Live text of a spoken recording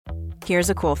Here's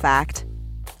a cool fact.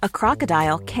 A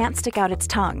crocodile can't stick out its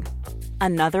tongue.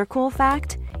 Another cool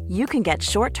fact, you can get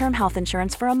short-term health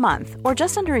insurance for a month or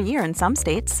just under a year in some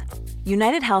states.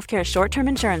 United Healthcare short-term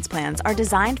insurance plans are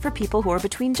designed for people who are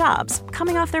between jobs,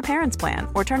 coming off their parents' plan,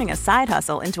 or turning a side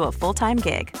hustle into a full-time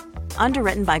gig.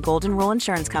 Underwritten by Golden Rule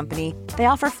Insurance Company, they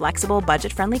offer flexible,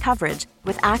 budget-friendly coverage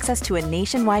with access to a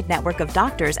nationwide network of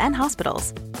doctors and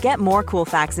hospitals. Get more cool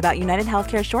facts about United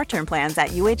Healthcare short-term plans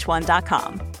at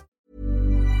uh1.com.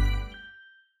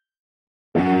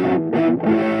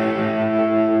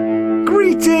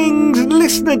 Greetings,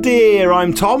 listener dear.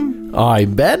 I'm Tom.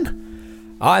 I'm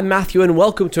Ben. I'm Matthew, and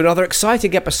welcome to another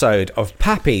exciting episode of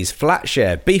Pappy's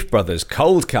Flatshare Beef Brothers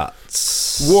Cold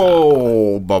Cuts.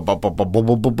 Whoa,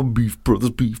 Beef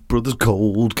Brothers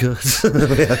Cold Cuts.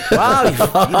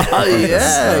 Wow,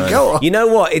 Yeah, go on. you know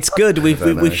what? It's good.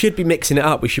 We should be mixing it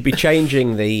up. We should be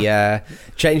changing the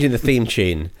theme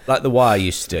tune like The Wire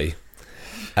used to do.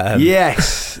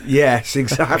 Yes,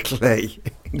 exactly.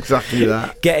 Exactly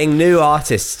that. Getting new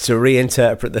artists to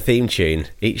reinterpret the theme tune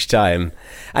each time.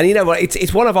 And you know what?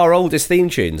 It's one of our oldest theme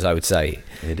tunes, I would say.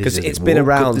 Because it's been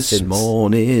around since... this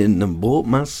morning and bought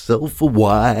myself a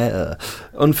wire.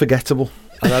 Unforgettable.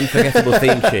 An unforgettable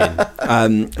theme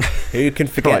tune. Who can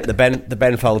forget the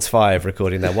Ben Folds 5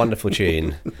 recording that wonderful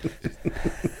tune?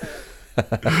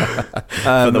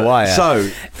 For The Wire. So,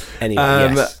 anyway,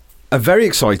 yes. A very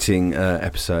exciting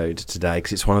episode today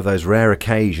because it's one of those rare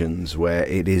occasions where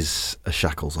it is a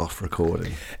shackles off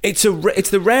recording. It's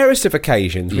the rarest of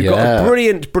occasions. We've got a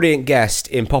brilliant guest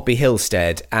in Poppy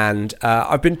Hillstead, and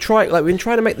I've been trying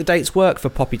to make the dates work for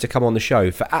Poppy to come on the show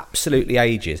for absolutely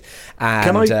ages.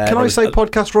 And, can I say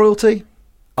podcast royalty?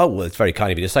 Oh, well, it's very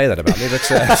kind of you to say that about me, but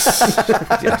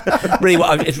really,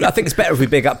 I think it's better if we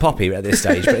big up Poppy at this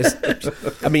stage. But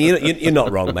I mean, you're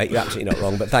not wrong, mate. You're absolutely not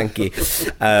wrong. But thank you.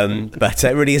 But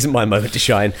it really isn't my moment to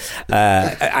shine,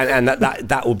 and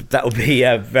that will be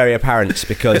very apparent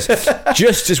because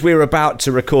just as we were about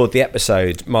to record the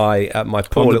episode, my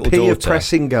poor little daughter. On the P of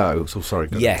pressing go. So sorry.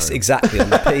 Yes, exactly. On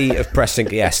the P of pressing.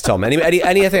 Yes, Tom.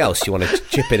 Anything else you want to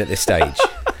chip in at this stage?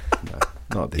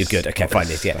 You're good. Okay, fine.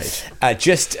 Yeah.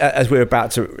 Just as we were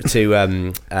about to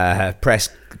press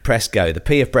go, the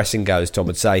P of pressing go, as Tom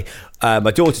would say.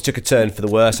 My daughter took a turn for the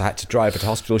worse. I had to drive her to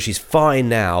hospital. She's fine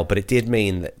now, but it did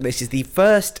mean that this is the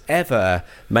first ever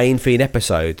main feed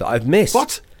episode that I've missed.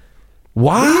 What?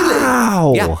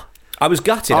 Wow. Really? Yeah. I was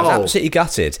gutted. I was absolutely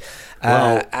gutted.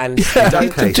 And just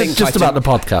about the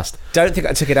podcast. Don't think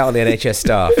I took it out on the NHS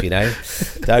staff, you know.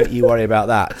 Don't you worry about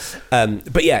that.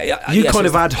 But yeah, you kind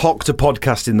of ad hoc to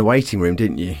podcast in the waiting room,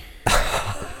 didn't you?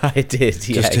 I did.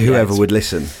 Yeah, just to whoever would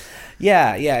listen.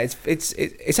 Yeah.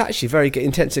 It's actually very good,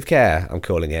 intensive care. I'm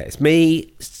calling it. It's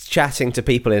me chatting to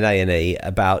people in A&E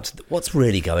about what's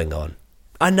really going on.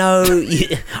 I know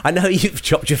you've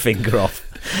chopped your finger off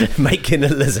making a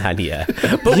lasagna,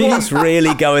 but what's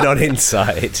really going on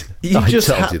inside? You just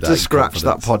had to scratch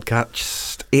that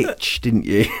podcast itch, didn't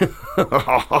you?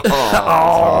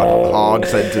 Hard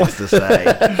sentence to say.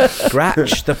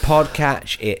 Scratch the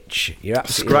podcast itch. You're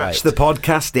absolutely right. Scratch the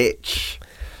podcast itch.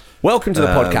 Welcome to the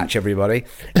podcast, everybody.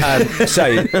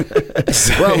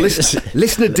 Well,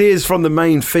 listener dears from the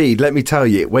main feed, let me tell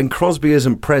you, when Crosby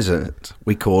isn't present,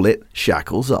 we call it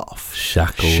shackles off.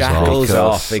 Shackles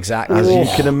off, exactly. As you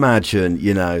can imagine,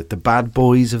 you know, the bad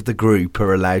boys of the group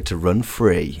are allowed to run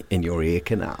free in your ear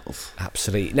canals.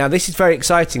 Absolutely. Now, this is very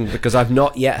exciting because I've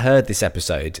not yet heard this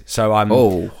episode, so I'm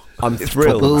thrilled.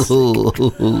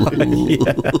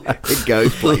 It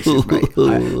goes places, mate.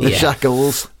 The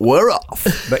shackles were off.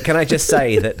 But can I just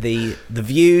say that the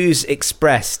views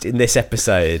expressed in this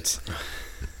episode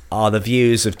are the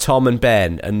views of Tom and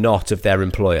Ben and not of their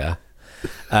employer.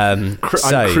 And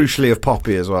crucially of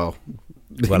Poppy as well.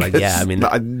 Well, yeah, I mean...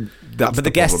 That's but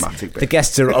the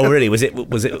guests are... Oh, really? Was it...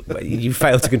 You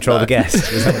failed to control the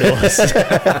guest? Was that what it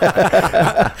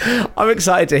was? I'm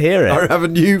excited to hear it. I have a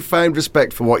newfound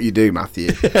respect for what you do,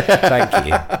 Matthew. Thank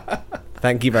you.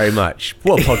 Thank you very much.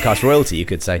 Well, podcast royalty, you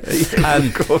could say.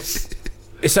 Of course.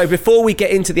 So before we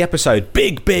get into the episode,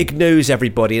 big news,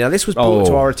 everybody. Now, this was brought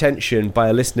to our attention by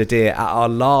a listener dear at our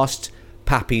last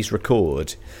Pappy's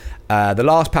record. The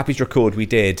last Pappy's record we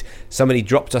did, somebody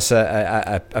dropped us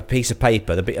a piece of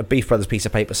paper, a Beef Brothers piece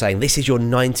of paper, saying, this is your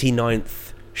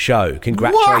 99th show.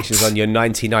 Congratulations on your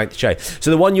 99th show.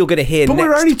 So the one you're going to hear next... But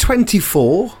we're only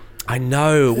 24. I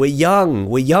know, we're young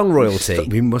royalty.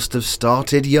 We must have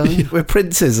started young. We're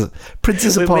princes of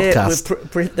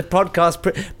podcast. The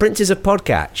podcast princes of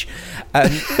podcatch.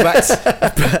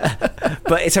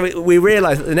 But we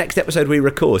realise that the next episode we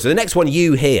record, so the next one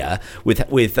you hear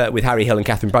with Harry Hill and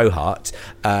Catherine Bohart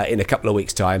in a couple of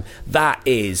weeks' time, that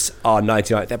is our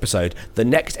 99th episode. The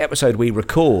next episode we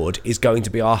record is going to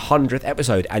be our 100th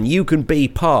episode, and you can be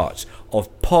part of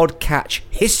Podcatch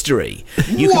history.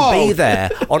 You can be there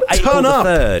on April the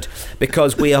 3rd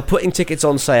because we are putting tickets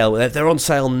on sale. They're on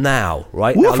sale now,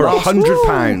 right? Now, for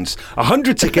 £100.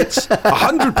 100 tickets,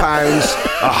 £100,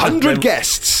 100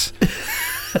 guests.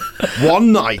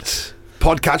 One night.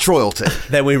 Podcatch royalty.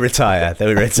 Then we retire.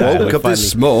 Woke up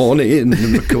this morning and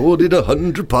recorded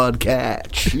 100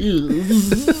 Podcatch.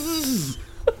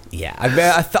 Yeah,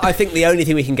 I think the only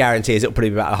thing we can guarantee is it'll probably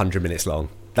be about 100 minutes long.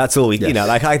 That's all we, yes.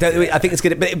 I think it's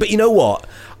good. But you know what?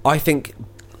 I think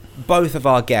both of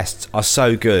our guests are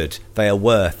so good, they are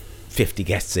worth 50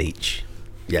 guests each.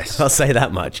 Yes. I'll say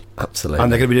that much. Absolutely.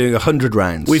 And they're going to be doing 100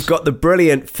 rounds. We've got the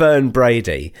brilliant Fern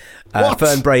Brady. What?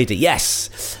 Fern Brady,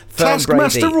 yes.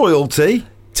 Taskmaster royalty.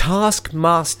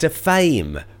 Taskmaster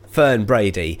fame, Fern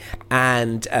Brady.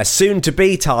 And soon to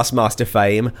be Taskmaster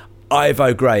fame,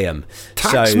 Ivo Graham.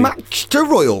 Taskmaster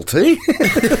royalty.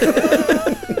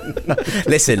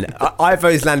 Listen,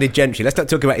 Ivo's landed gentry. Let's not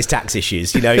talk about his tax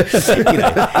issues. Keep away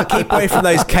from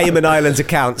those Cayman Islands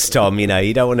accounts, Tom.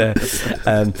 You don't want to.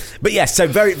 But yes, so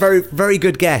very, very, very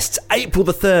good guests. April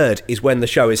the 3rd is when the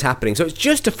show is happening. So it's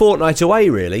just a fortnight away,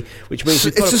 really, which means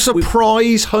it's a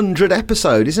surprise 100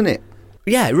 episode, isn't it?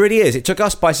 Yeah, it really is. It took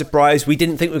us by surprise. We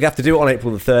didn't think we'd have to do it on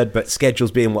April the 3rd, but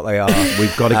schedules being what they are,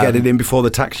 we've got to get it in before the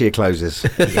tax year closes.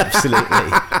 Yeah,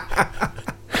 absolutely.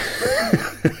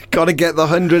 Got to get the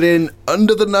 100 in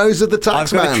under the nose of the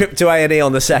tax man. I've got a trip to A&E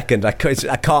on the 2nd. I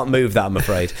can't move that, I'm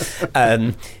afraid.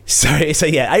 So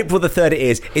yeah, April the 3rd it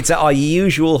is. It's at our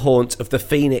usual haunt of the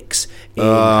Phoenix in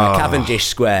Cavendish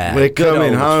Square. We're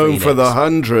coming home Phoenix. For the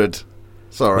 100.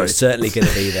 Sorry. We're certainly going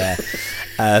to be there.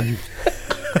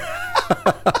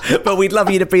 But we'd love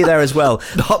you to be there as well.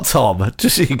 Not Tom,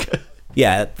 just you go.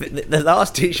 Yeah, the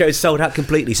last two shows sold out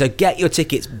completely. So get your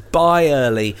tickets, buy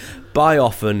early, buy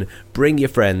often, bring your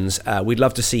friends. We'd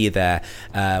love to see you there.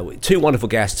 Two wonderful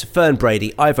guests, Fern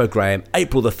Brady, Ivo Graham,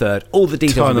 April the 3rd. All the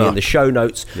details will be in the show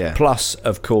notes. Yeah. Plus,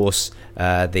 of course,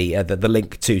 the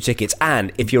link to tickets.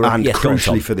 And if you're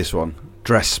crucially for this one,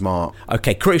 dress smart.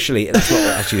 Okay, crucially, that's not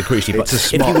actually crucially, but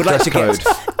if you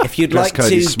would like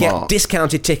to get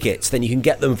discounted tickets, then you can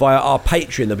get them via our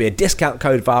Patreon. There'll be a discount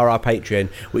code via our Patreon,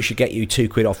 which should get you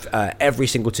 £2 off every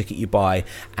single ticket you buy,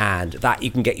 and that you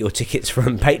can get your tickets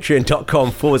from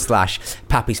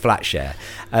patreon.com/Pappy's Flatshare.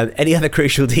 Any other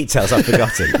crucial details I've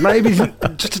forgotten?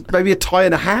 maybe a tie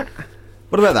and a hat.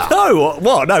 What about that? No,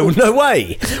 what? No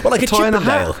way. Well, like a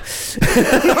Chippendale.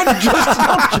 not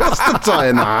just a tie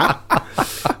and a hat.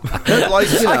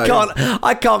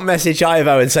 I can't message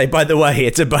Ivo and say, by the way,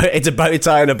 it's a bow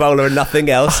tie and a bowler and nothing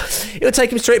else. It'll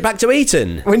take him straight back to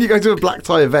Eton. When you go to a black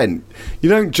tie event, you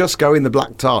don't just go in the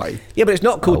black tie. Yeah, but it's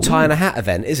not called tie and a hat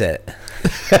event, is it?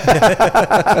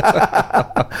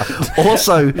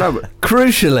 Also,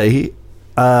 crucially,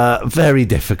 very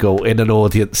difficult in an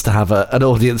audience to have an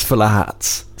audience full of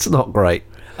hats. It's not great.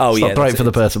 It's not great for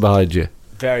the person behind you.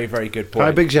 Very, very good point.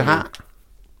 How big's your hat?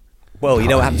 Well, you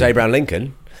know what happened to Abraham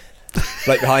Lincoln?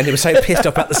 Bloke behind him was so pissed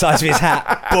off at the size of his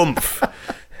hat. Boomf.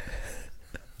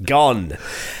 Gone.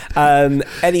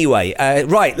 Anyway,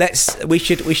 right. We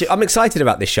should. I'm excited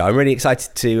about this show. I'm really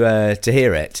excited to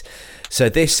hear it. So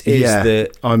this is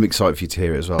I'm excited for you to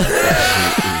hear it as well.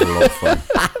 It was a lot of fun.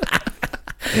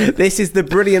 This is the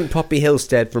brilliant Poppy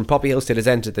Hillstead from Poppy Hillstead has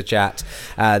entered the chat.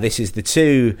 This is the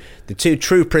two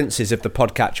true princes of the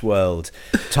podcatch world,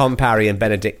 Tom Parry and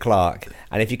Benedict Clark.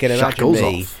 And if you can imagine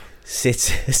me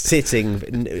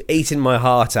sitting, eating my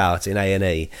heart out in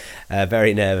A&E,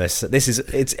 very nervous.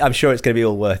 I'm sure it's going to be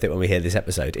all worth it when we hear this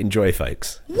episode. Enjoy,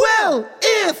 folks. Well,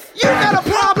 if you got a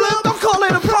problem, don't call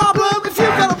it a problem. If you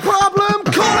got a problem,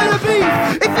 call it a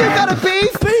beef. If you got a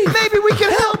beef, maybe we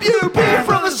can help you. Beef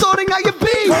from the sorting out your beef.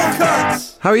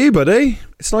 How are you, buddy?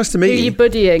 It's nice to meet you. Who are you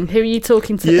buddying? Who are you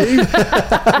talking to? You? Right,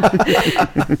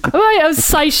 I was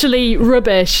socially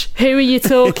rubbish. Who are you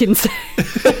talking to?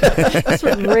 That's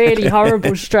really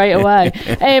horrible straight away.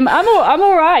 I'm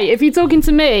all right. If you're talking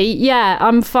to me, yeah,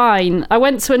 I'm fine. I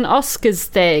went to an Oscars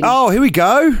thing. Oh, here we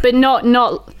go. But not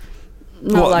not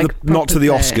to the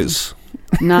Oscars.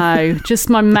 No, just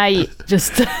my mate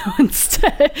just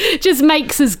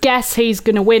makes us guess who's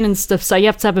going to win and stuff. So you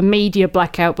have to have a media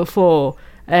blackout before.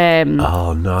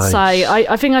 Oh, nice. So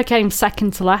I think I came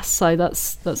second to last, so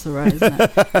that's all right, isn't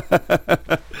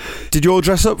it? Did you all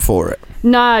dress up for it?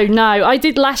 No, I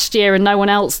did last year and no one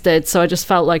else did, so I just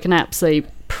felt like an absolute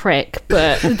prick.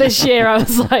 But this year I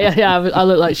was like, yeah, I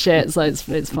look like shit, so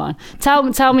it's fine.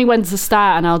 Tell me when to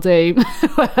start and I'll do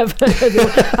whatever.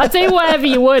 I'll do whatever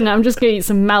you want. I'm just gonna eat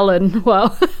some melon.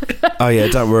 Well, oh yeah,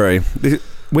 don't worry.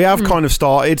 We have kind of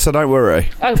started, so don't worry.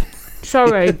 Oh,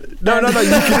 sorry. No. You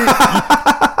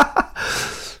can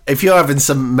If you're having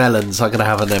some melons, I'm gonna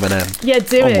have an M&M. Yeah,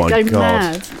 do it. my Go God.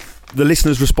 mad. The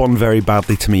listeners respond very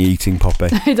badly to me eating, Poppy.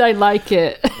 I don't like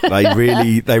it. They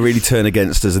really turn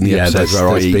against us in the episodes where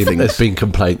I eat things. There's been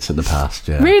complaints in the past,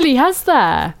 yeah. Really, has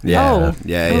there? Yeah. Oh,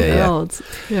 Yeah. God.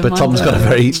 Yeah, But Tom's got a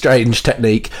very strange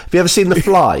technique. Have you ever seen The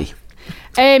Fly?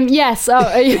 Yes. Oh,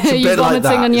 are you bit like vomiting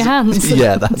that. on your hands?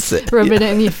 Yeah, that's it. Rubbing it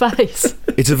in your face.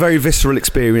 It's a very visceral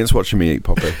experience watching me eat,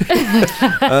 Poppy.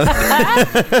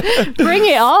 Bring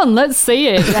it on. Let's see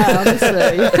it. Yeah,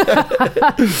 honestly.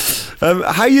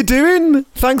 How you doing?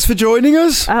 Thanks for joining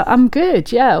us. I'm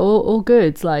good. Yeah, all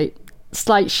good. Like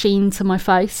slight sheen to my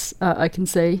face, I can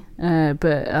see,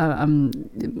 but I'm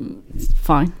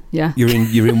fine. Yeah.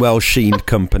 You're in well sheened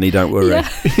company. Don't worry.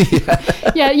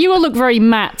 Yeah, you all look very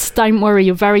matte. Don't worry,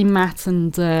 you're very matte,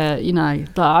 and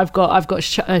I've got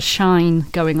a shine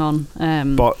going on.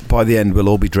 But by the end, we'll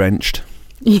all be drenched.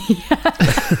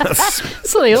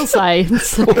 So they all say.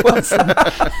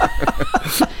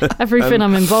 Everything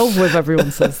I'm involved with, everyone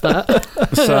says that.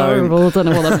 So horrible. I don't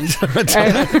know what that means.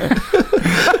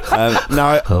 I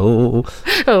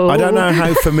don't know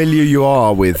how familiar you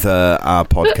are with our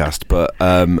podcast, but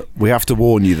we have to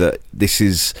warn you that this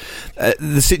is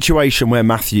the situation where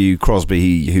Matthew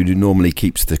Crosby, who normally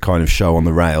keeps the kind of show on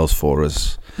the rails for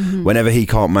us, whenever he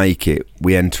can't make it,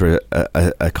 we enter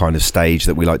a kind of stage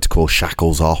that we like to call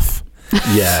shackles off.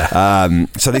 Yeah.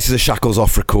 So this is a shackles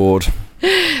off record.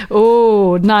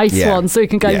 Oh, nice one. So we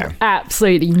can go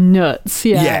absolutely nuts.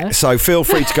 Yeah. So feel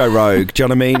free to go rogue. Do you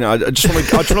know what I mean? I just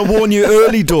want to warn you,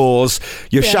 early doors,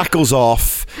 your shackles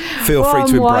off. Feel free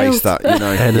to embrace that. You know,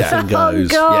 anything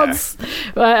goes. Oh God.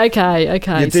 Right, okay.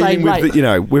 You're dealing with,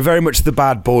 we're very much the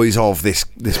bad boys of this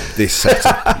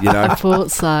setup. You know. I thought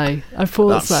so. I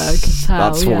could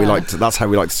tell. That's what we like. That's how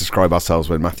we like to describe ourselves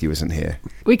when Matthew isn't here.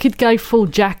 We could go full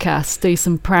jackass, do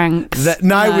some pranks.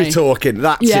 Now we're talking.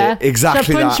 That's it. Exactly.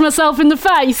 Should I punch myself in the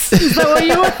face? Is that what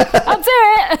you want? I'll do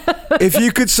it. If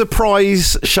you could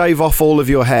surprise shave off all of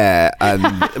your hair and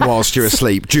whilst you're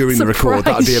asleep during the record,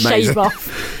 that would be amazing. Shave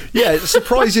off. Yeah,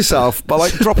 surprise yourself by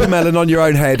drop a melon on your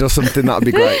own head or something. That'd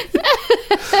be great.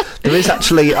 There is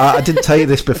actually, I didn't tell you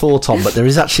this before, Tom, but there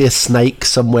is actually a snake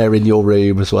somewhere in your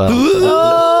room as well.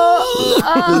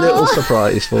 A little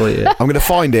surprise for you. I'm going to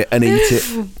find it and eat it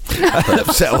and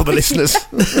upset all the listeners.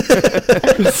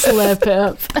 Slurp it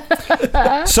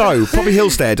up. So, Poppy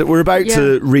Hillstead, we're about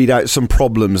to read out some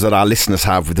problems that our listeners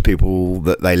have with the people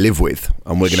that they live with,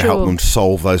 and we're going to help them to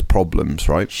solve those problems,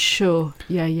 right? Sure.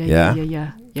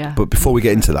 Yeah. But before we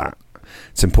get into that,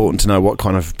 it's important to know what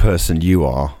kind of person you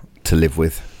are to live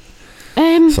with.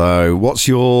 So, what's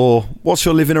your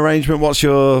living arrangement? What's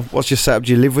your setup?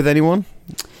 Do you live with anyone?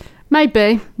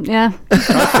 Maybe, yeah. Okay.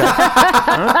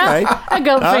 I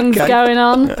got things going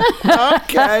on.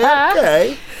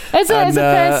 Okay. As a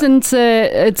person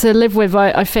to live with,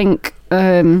 I think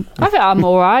I'm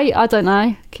all right. I don't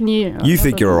know. Can you? You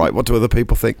think you're all right? What do other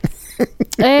people think?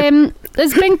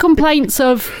 There's been complaints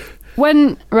of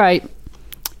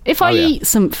if I eat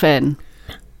something,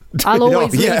 I'll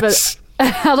always leave it.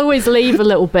 I'll always leave a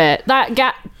little bit.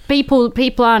 That people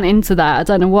aren't into that. I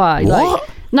don't know why. What?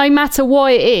 No matter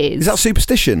what it is. Is that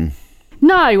superstition?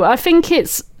 No, I think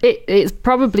it's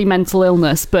probably mental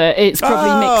illness, but it's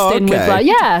probably mixed in with but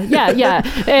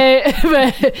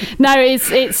no,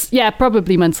 it's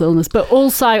probably mental illness, but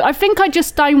also I think I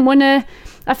just don't want to.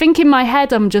 I think in my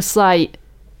head I'm just like,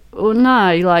 oh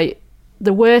no,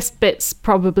 the worst bit's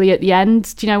probably at the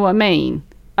end. Do you know what I mean?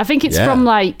 I think it's from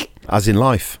as in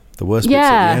life. The worst bits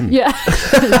at the end. Yeah.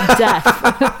 Death.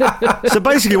 So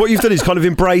basically what you've done is kind of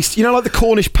embraced, like the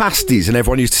Cornish pasties, and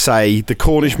everyone used to say the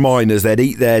Cornish miners, they'd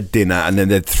eat their dinner and then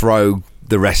they'd throw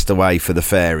the rest away for the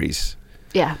fairies.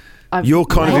 Yeah. You're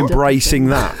kind of embracing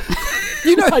that.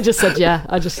 I just said yeah.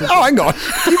 Oh, hang on.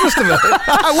 You must have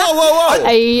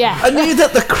whoa. Yeah. I knew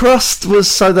that the crust was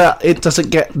so that it doesn't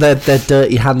get their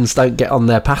dirty hands don't get on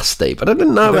their pasty, but I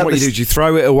didn't know about what this. You do is you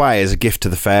throw it away as a gift to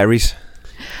the fairies.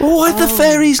 Why are the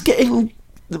fairies getting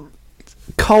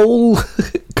coal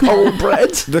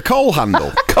bread? The coal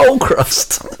handle. Coal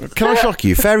crust. Can I shock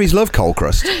you? Fairies love coal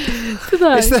crust.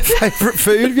 It's their favourite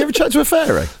food. Have you ever chatted to a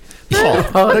fairy?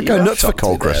 Don't go nuts for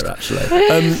cold crust. Actually.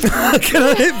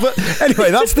 But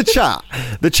anyway, that's the chat.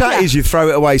 The chat is you throw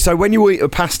it away. So when you eat a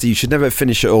pasty, you should never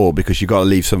finish it all because you've got to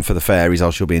leave some for the fairies,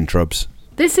 else you'll be in trubs.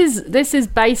 This is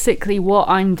basically what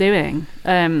I'm doing,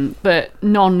 but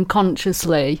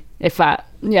non-consciously.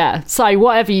 So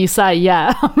whatever you say,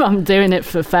 I'm doing it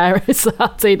for fairies.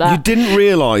 I'll do that. You didn't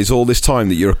realise all this time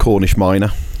that you're a Cornish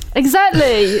miner.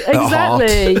 Exactly.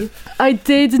 I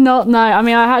did not know. I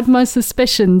mean, I had my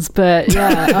suspicions, but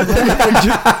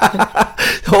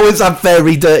always have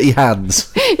very dirty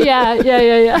hands. Yeah.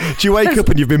 Do you wake up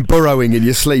and you've been burrowing in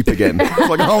your sleep again? It's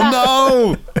like, oh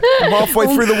no, I'm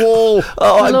halfway through the wall.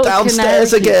 Oh, I'm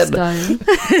downstairs again.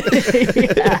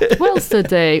 What else to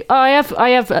do? Oh, I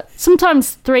have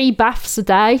sometimes 3 baths a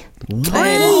day.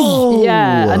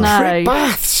 I know. 3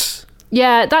 baths.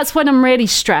 Yeah, that's when I'm really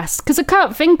stressed because I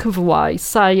can't think otherwise.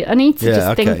 So I need to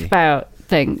just think about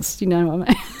things. You know what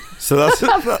I mean? So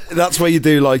that's where you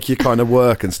do like your kind of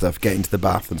work and stuff. Get into the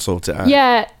bath and sort it out.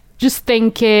 Yeah, just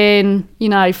thinking.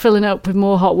 Filling it up with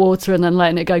more hot water and then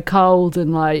letting it go cold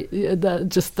and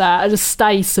just that. I just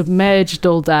stay submerged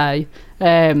all day.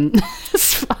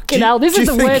 It's fucking hell. This is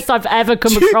the worst I've ever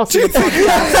come across in a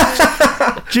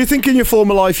podcast. Do you think in your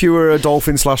former life you were a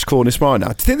dolphin/Cornish miner?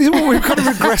 Do you think this is what we're kind of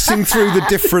regressing through the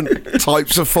different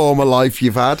types of former life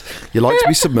you've had? You like to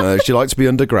be submerged, you like to be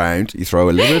underground, you throw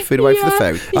a little bit of food away for the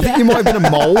fairy. I think you might have been a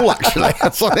mole, actually.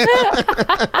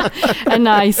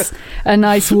 a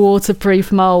nice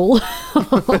waterproof mole.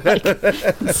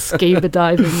 Scuba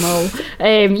diving mole.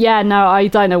 I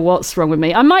don't know what's wrong with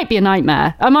me. I might be a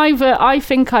nightmare. I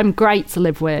think I'm great to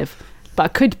live with, but I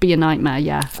could be a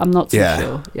nightmare. I'm not too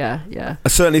sure. Yeah.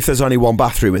 Certainly if there's only one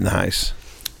bathroom in the house.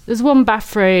 There's one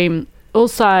bathroom.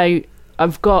 Also,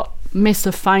 I've got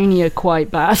misophonia quite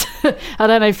bad. I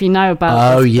don't know if you know about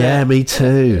this. Oh yeah, me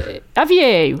too. Have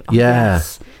you? Yeah.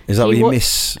 Yes. Is that what you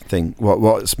miss thing?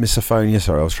 What's misophonia?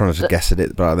 Sorry, I was trying to guess at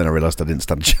it, but then I realised I didn't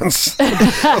stand a chance.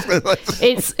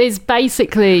 It's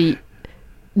basically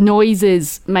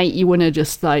noises make you want to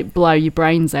just blow your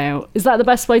brains out. Is that the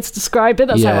best way to describe it?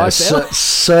 That's how I feel.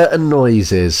 Certain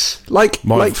noises, like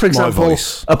for example,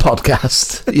 a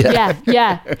podcast.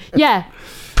 Yeah.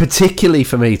 Particularly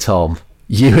for me, Tom,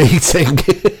 you eating.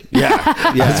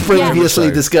 As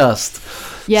previously discussed.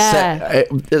 Yeah.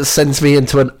 It sends me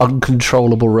into an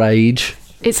uncontrollable rage.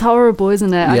 It's horrible,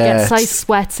 isn't it? Yeah, I get so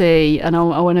sweaty and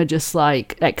I want to just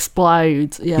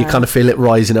explode. Yeah. You kind of feel it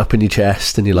rising up in your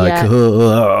chest and you're like,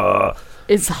 ugh.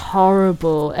 It's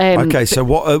horrible. Okay, so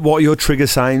what are your trigger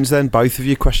sounds then? Both of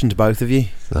you? Question to both of you.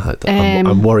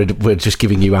 I'm worried we're just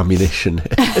giving you ammunition.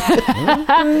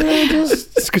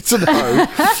 It's good to know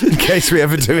in case we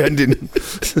ever do end in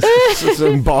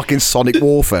embark in sonic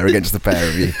warfare against the pair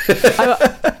of you.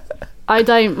 I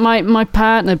don't. My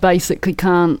partner basically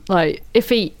can't.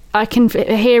 I can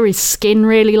hear his skin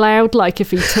really loud.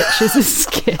 If he touches his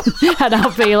skin, and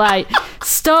I'll be like,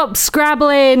 "Stop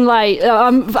scrabbling!" I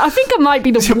think I might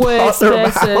be the worst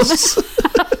person.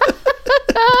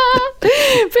 But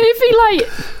if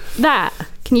he that,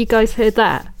 can you guys hear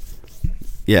that?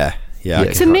 Yeah.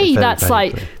 To me, that's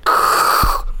like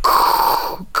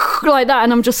that,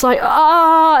 and I'm just like,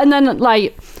 and then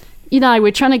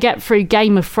we're trying to get through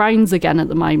Game of Thrones again at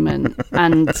the moment,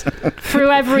 and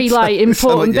through every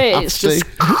important bit, it's just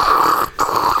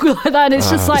like that. And it's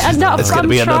just like, it's going to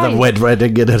be another wed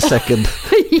wedding in a second.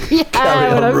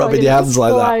 Carry on rubbing your hands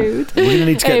like that. We're going to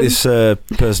need to get this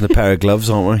person a pair of gloves,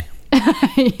 aren't we?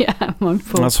 Yeah, my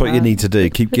poor That's what you need to do.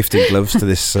 Keep gifting gloves to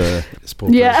this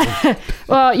poor person.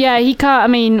 Well, he can't. I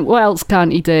mean, what else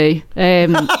can't he do?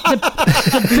 That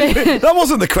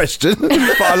wasn't the question, but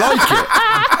I like it.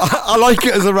 I like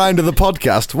it as a round of the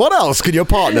podcast. What else can your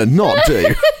partner not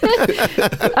do?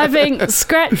 I think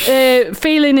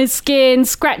feeling his skin,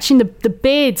 scratching the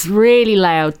beard's really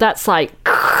loud. That's like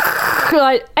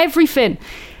everything.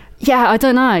 Yeah, I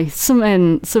don't know.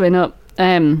 Something up.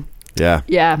 Yeah.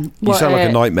 You sound like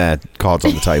a nightmare. Cards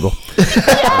on the table.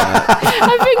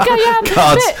 I think I am.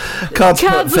 Cards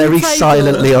put very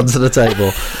silently onto the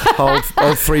table. Hold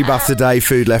 3 baths a day,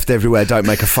 food left everywhere, don't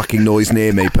make a fucking noise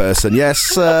near me, person.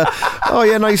 Yes. You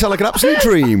sound like an absolute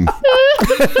dream.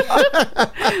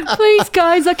 Please,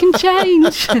 guys, I can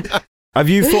change. Have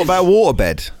you thought about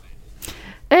waterbed?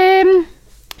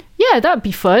 Yeah, that'd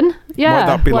be fun. Yeah. Might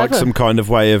that be like some kind of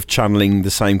way of channeling the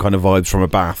same kind of vibes from a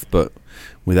bath, but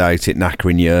without it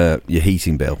knackering your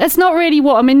heating bill? That's not really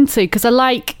what I'm into, because I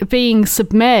like being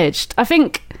submerged. I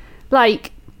think,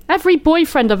 every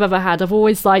boyfriend I've ever had, I've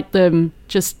always liked them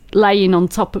just laying on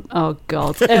top of... Oh,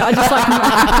 God. I just like them,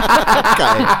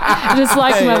 I just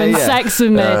like them having sex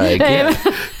with me. Right,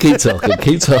 keep talking.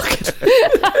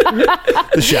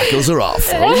 The shackles are off.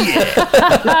 Oh,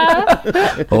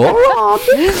 yeah. All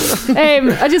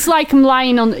right. I just like them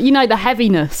lying on, the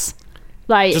heaviness.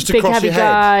 Like, Just big across heavy your head?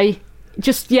 guy.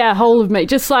 Just, whole of me.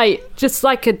 Just like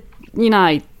a,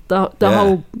 the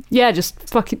whole, just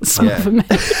fucking smother me.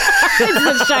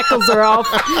 The shackles are off.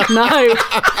 No.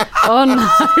 Oh, no.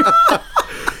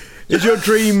 Is your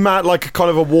dream like a kind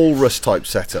of a walrus type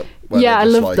setup? Yeah, I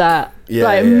love that. Yeah,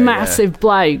 like a massive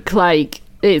bloke, like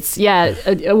it's a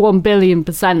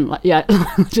 1,000,000,000%. Like,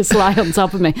 just lie on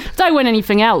top of me. Don't want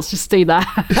anything else. Just do that.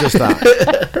 Just that.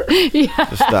 Yeah,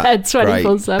 Just that.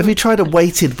 24/7. Have you tried a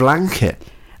weighted blanket?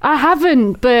 I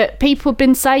haven't, but people have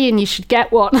been saying you should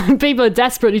get one. People are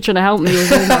desperately trying to help me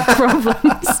with all my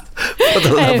problems. For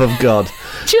the love of God.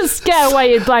 Just get a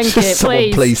weighted blanket,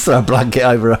 Someone please throw a blanket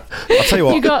over her. I'll tell you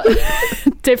what. You got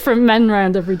different men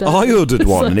round every day. I ordered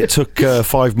one and it took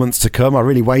 5 months to come. I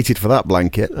really waited for that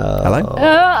blanket. Hello?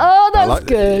 That's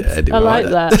good. Yeah, I like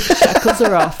that. Shackles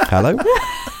are off. Hello?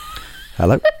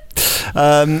 Hello?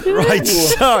 Right,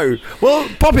 so, well,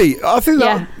 Poppy, I think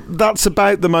that's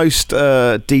about the most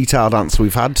detailed answer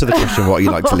we've had to the question, what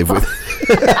you like to live with.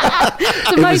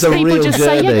 So most people just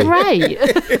say, yeah, great.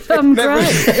 I'm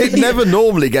great. It never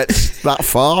normally gets that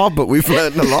far, but we've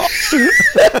learned a lot.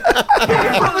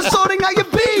 Sorting out your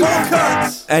beef.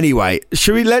 Anyway,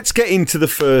 let's get into the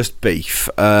first beef.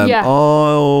 Yeah.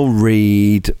 I'll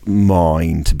read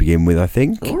mine to begin with, I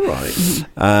think. All right.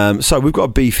 So we've got a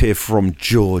beef here from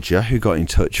Georgia, who got in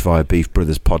touch via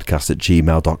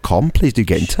beefbrotherspodcast@gmail.com. Please do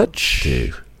get in touch.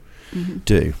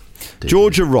 Do.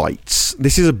 Georgia writes,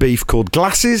 this is a beef called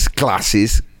Glasses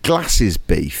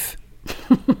beef.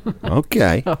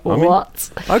 Okay. What?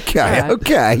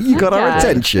 Okay. You got our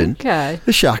attention. Okay.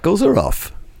 The shackles are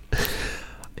off.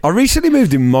 I recently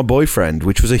moved in with my boyfriend,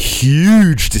 which was a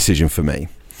huge decision for me.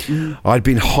 I'd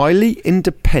been highly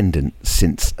independent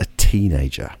since a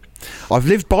teenager. I've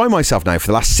lived by myself now for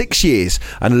the last 6 years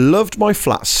and loved my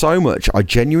flat so much I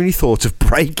genuinely thought of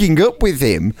breaking up with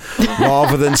him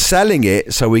rather than selling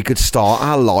it so we could start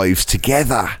our lives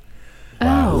together.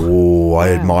 Oh, I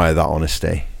admire that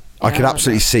honesty. I could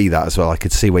absolutely see that as well. I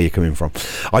could see where you're coming from.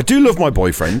 I do love my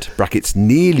boyfriend, brackets,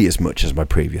 nearly as much as my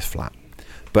previous flat.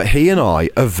 But he and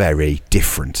I are very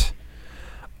different.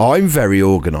 I'm very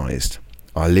organised.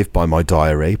 I live by my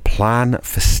diary, plan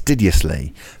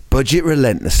fastidiously, budget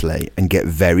relentlessly, and get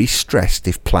very stressed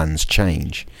if plans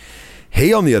change.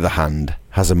 He, on the other hand,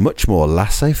 has a much more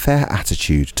laissez-faire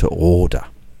attitude to order.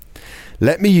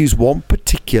 Let me use one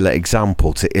particular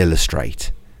example to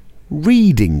illustrate.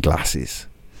 Reading glasses.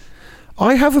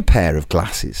 I have a pair of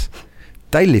glasses.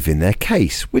 They live in their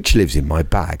case, which lives in my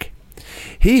bag.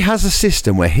 He has a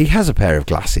system where he has a pair of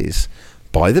glasses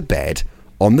by the bed,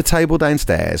 on the table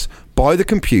downstairs, by the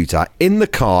computer, in the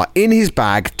car, in his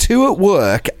bag, 2 at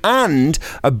work, and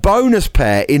a bonus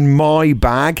pair in my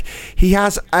bag. He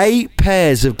has 8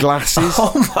 pairs of glasses.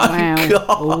 Oh my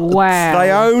God. Wow. They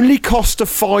only cost a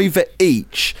 £5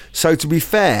 each. So to be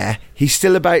fair, he's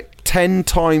still about 10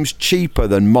 times cheaper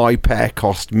than my pair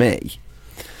cost me.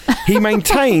 He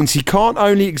maintains he can't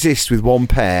only exist with one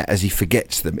pair as he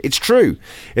forgets them. It's true.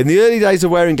 In the early days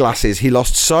of wearing glasses, he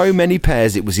lost so many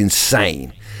pairs it was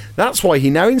insane. That's why he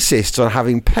now insists on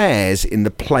having pairs in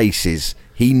the places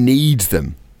he needs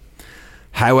them.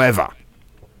 However,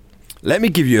 let me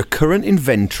give you a current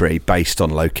inventory based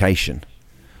on location.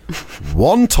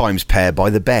 1 times pair by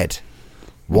the bed.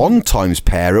 1 times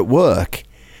pair at work.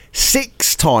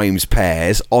 6 times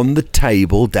pairs on the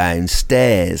table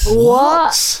downstairs.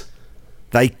 What?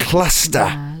 They cluster.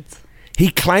 Mad. He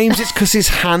claims it's because his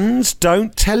hands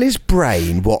don't tell his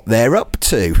brain what they're up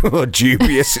to.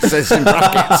 Dubious, it says in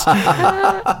brackets.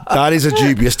 That is a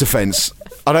dubious defence.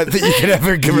 I don't think you can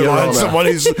ever rely on someone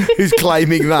who's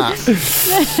claiming that.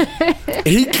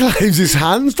 He claims his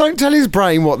hands don't tell his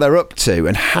brain what they're up to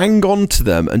and hang on to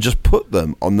them and just put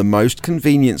them on the most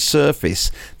convenient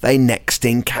surface they next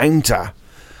encounter.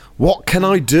 What can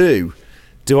I do?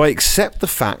 Do I accept the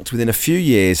fact within a few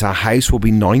years our house will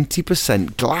be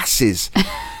 90% glasses?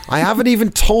 I haven't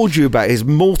even told you about his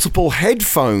multiple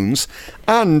headphones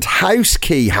and house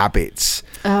key habits.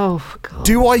 Oh, God.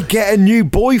 Do I get a new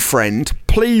boyfriend?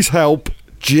 Please help,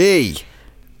 G.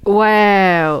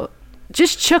 Wow.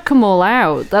 Just chuck them all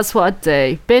out. That's what I'd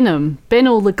do. Bin them. Bin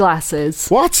all the glasses.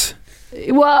 What?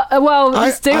 Well,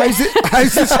 just do it.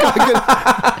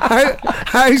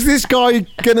 How's this guy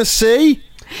gonna see?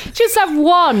 Just have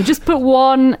one. Just put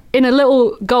one in a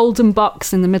little golden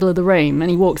box in the middle of the room,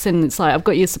 and he walks in and it's like, I've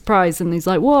got you a surprise. And he's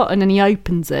like, what? And then he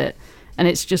opens it and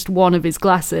it's just one of his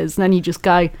glasses. And then you just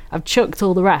go, I've chucked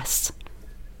all the rest.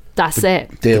 That's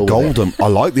it. The golden. I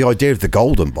like the idea of the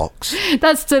golden box.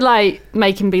 That's to like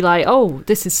make him be like, oh,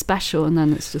 this is special, and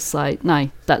then it's just like,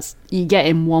 no, that's you get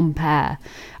him one pair.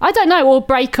 I don't know, or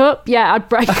break up. Yeah, I'd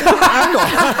break up.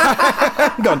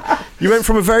 Hang on. You went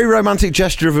from a very romantic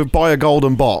gesture of buy a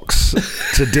golden box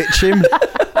to ditch him.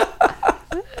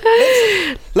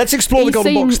 Let's explore the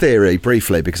golden box theory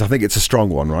briefly, because I think it's a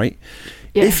strong one, right?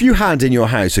 Yeah. If you had in your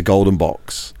house a golden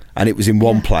box and it was in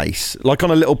one place, like on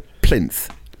a little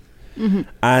plinth,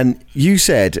 and you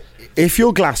said, if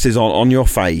your glasses are on your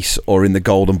face or in the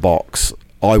golden box,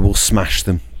 I will smash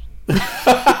them.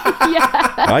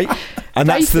 Right? And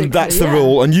that's the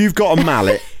rule. And you've got a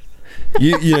mallet.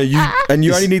 You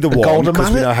only need the one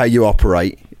because we know how you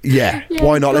operate. Yeah,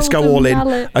 why not? Let's go all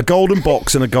in. A golden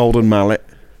box and a golden mallet.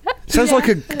 Sounds like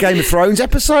a Game of Thrones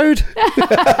episode.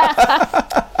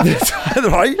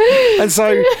 Right? And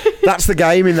so that's the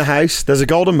game in the house. There's a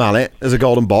golden mallet, there's a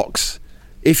golden box.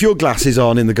 If your glasses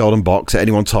aren't in the golden box at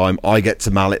any one time, I get to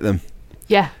mallet them.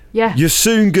 Yeah. You're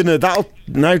soon gonna... That'll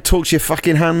now talk to your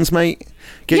fucking hands, mate.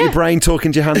 Get your brain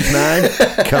talking to your hands now,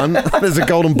 cunt. There's a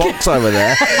golden box over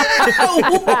there.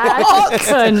 What?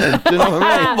 Cunt. Do you know what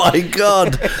I mean? Oh my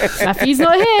God. Matthew's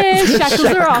not here. Shackles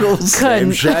are off.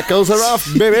 Cunt. Shackles are off,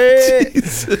 baby.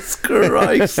 Jesus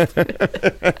Christ. I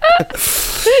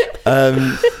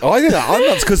think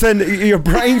that's because then your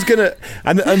brain's gonna...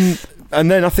 And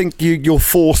then I think you'll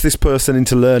force this person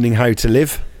into learning how to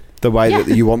live the way that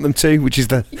you want them to, which is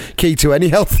the key to any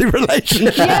healthy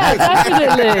relationship. Yeah,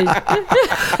 definitely.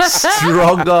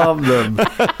 Strong arm them.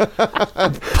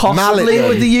 Possibly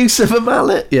with the use of a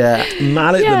mallet. Yeah.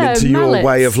 Mallet them into your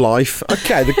way of life.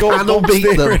 Okay, the golden box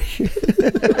theory.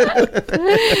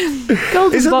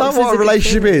 Isn't that what a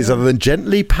relationship is, other than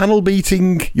gently panel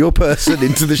beating your person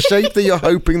into the shape that you're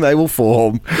hoping they will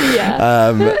form?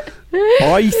 Yeah.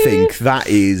 I think that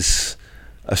is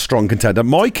a strong contender.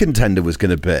 My contender was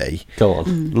going to be, go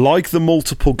on, like the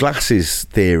multiple glasses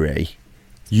theory,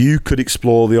 you could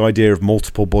explore the idea of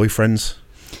multiple boyfriends.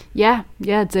 Yeah,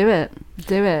 do it. A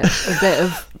bit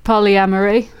of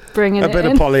polyamory, bringing it in. A bit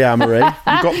of polyamory.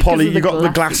 You've got the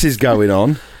glasses going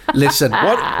on. Listen,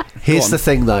 here's the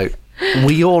thing though.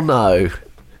 We all know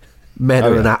men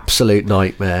are an absolute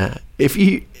nightmare. If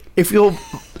you're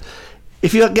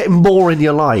getting more in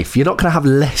your life, you're not going to have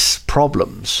less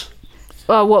problems.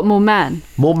 Well, what, more men?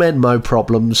 More men, more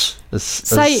problems.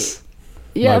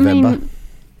 Yeah, November. I mean...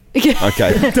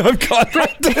 Okay.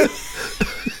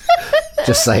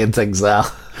 Just saying things now.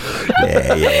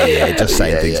 Yeah. Just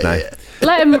saying things now.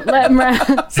 Let him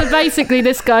round. So basically,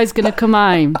 this guy's going to come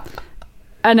home,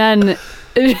 and then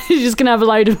he's just going to have a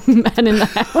load of men in the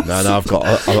house. No, I've got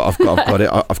it.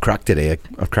 I've cracked it here.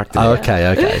 Oh,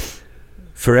 okay.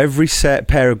 For every set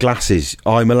pair of glasses,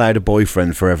 I'm allowed a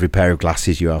boyfriend for every pair of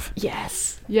glasses you have.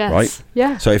 Yes. Right?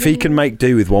 Yeah. So if he can make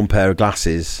do with one pair of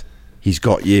glasses, he's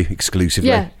got you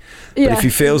exclusively. Yeah. But if he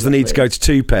feels the need to go to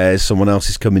two pairs, someone else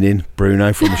is coming in.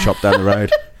 Bruno from the shop down the road.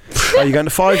 Oh, you're going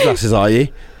to 5 glasses, are you?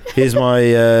 Here's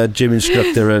my gym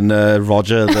instructor and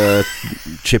Roger, the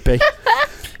chippy.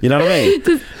 You know what I mean?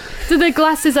 Do the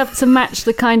glasses have to match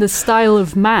the kind of style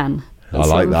of man? I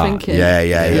like that. Thinking.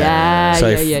 Yeah. So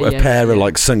if a pair of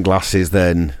like sunglasses,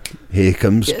 then here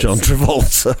comes John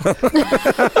Travolta.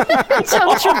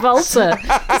 John Travolta.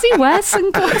 Does he wear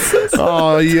sunglasses?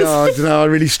 Oh yeah, I don't know. I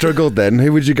really struggled then.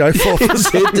 Who would you go for?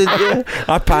 Did you?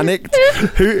 I panicked.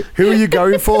 Who are you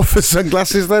going for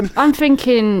sunglasses then? I'm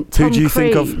thinking Tom Who do you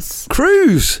Cruise. think of?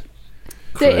 Cruise.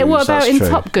 What about in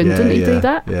Top Gun? Didn't he do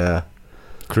that? Yeah.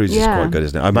 Cruise is quite good,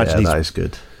 isn't it? I imagine that is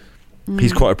good.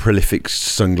 He's quite a prolific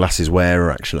sunglasses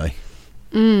wearer, actually.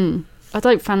 I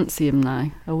don't fancy him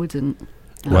now. I wouldn't.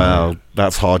 Well,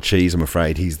 that's hard cheese, I'm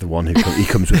afraid. He's the one he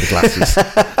comes with the glasses.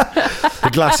 The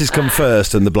glasses come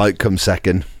first and the bloke comes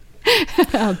second.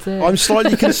 Oh, dear. I'm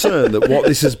slightly concerned that what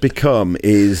this has become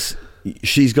is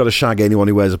she's got to shag anyone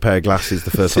who wears a pair of glasses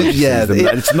the first time she sees them.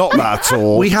 And it's not that at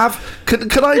all. We have...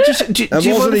 Can I just... Do it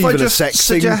you wasn't even just a sex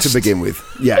thing to begin with.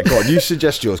 Yeah, go on, you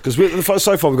suggest yours. Because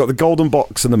so far we've got the golden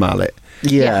box and the mallet.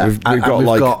 Yeah.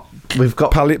 We've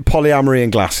got polyamory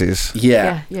and glasses.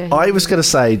 Yeah. I was going to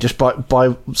say, just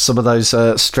buy some of those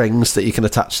strings that you can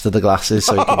attach to the glasses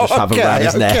so you can just have them around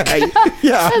his neck.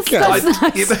 Yeah, That's nice.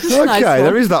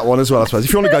 There is that one as well, I suppose.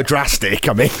 If you want to go drastic,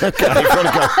 I mean, if you want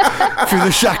to go through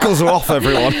the shackles are off,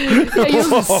 everyone.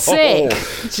 You're sick.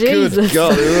 Jesus. Good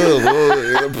God.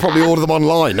 Probably order them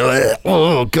online.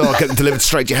 Oh, God, get them delivered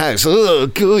straight to your house. Oh,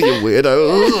 God, you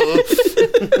weirdo.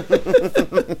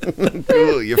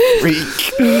 Oh, you freak.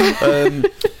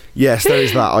 Yes, there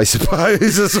is that, I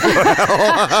suppose, as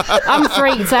well. I'm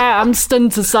freaked out. I'm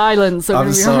stunned to silence.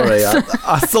 I'm sorry.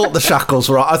 I thought the shackles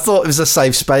were. I thought it was a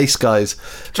safe space, guys.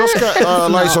 Just get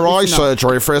laser eye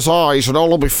surgery for his eyes and all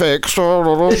will be fixed.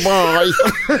 Bye.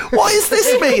 What is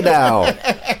this me now?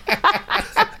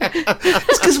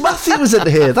 It's because Matthew was in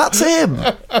here. That's him.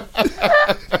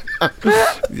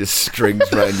 Your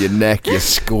strings round your neck, you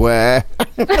square.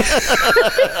 Is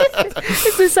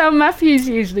this how Matthew's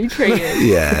usually treated?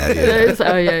 Yeah.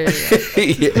 Oh, yeah.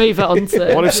 Move it on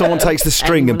to... What if someone takes the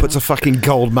string and puts a fucking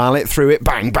gold mallet through it?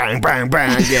 Bang, bang, bang,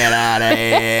 bang. Get out of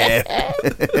here.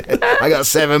 I got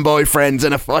 7 boyfriends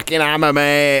and a fucking hammer,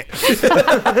 mate. What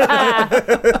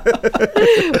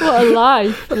a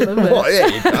life. I love it. There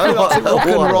you go. That's a rock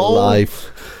and What a roll. life.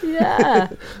 Yeah.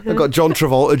 I've got John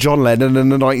Travolta, John Lennon,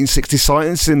 and the 1960s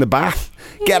science in the bath.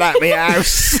 Get out my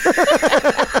house.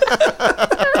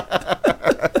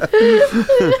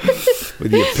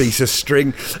 With your piece of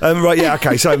string. Right, yeah,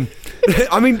 okay. So,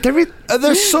 I mean,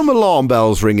 there's some alarm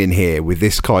bells ringing here with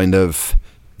this kind of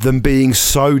them being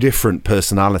so different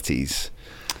personalities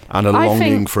and a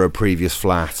longing for a previous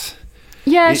flat.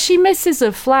 Yeah, she misses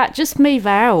her flat. Just move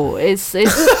out.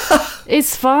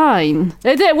 It's fine.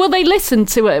 Will they listen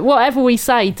to it? Whatever we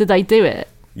say, do they do it?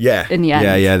 Yeah, in the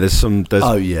end. Yeah. There's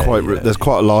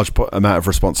quite a large amount of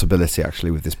responsibility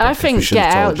actually with this podcast. I think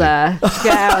get out there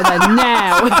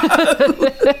now.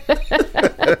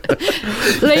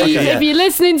 Lee, if you're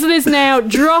listening to this now,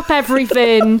 drop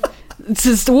everything.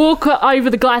 Just walk over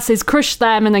the glasses, crush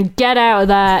them, and then get out of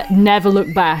there. Never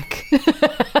look back.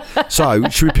 So,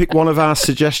 should we pick one of our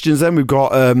suggestions then? We've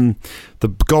got the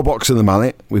gold box and the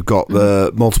mallet. We've got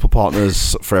the multiple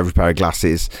partners for every pair of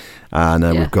glasses. And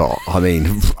we've got, I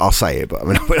mean, I'll say it, but I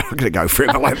mean, we're not going to go for it.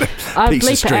 But like I'll piece of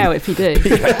bleep string, it out if you do.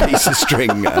 Piece of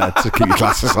string to keep your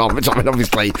glasses on, which I mean,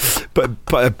 obviously, but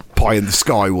a pie in the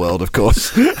sky world, of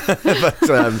course. But, by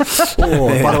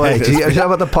the way, do you know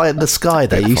about the pie in the sky?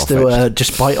 They used to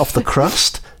just bite off the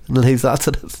crust and then leave that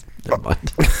to the... Never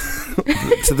mind.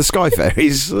 To the sky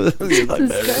fairies.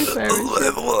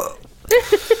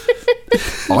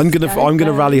 I'm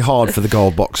gonna rally hard for the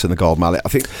gold box and the gold mallet. I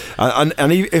think, and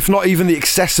if not even the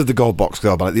excess of the gold box,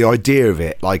 gold mallet, the idea of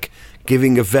it, like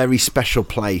giving a very special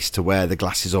place to where the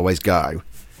glasses always go.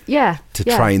 Yeah. To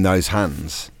train those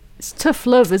hands. It's tough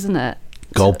love, isn't it?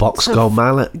 Gold box, gold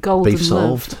mallet, golden beef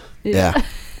solved. Yeah.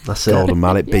 That's it. Golden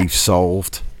mallet, beef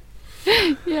solved.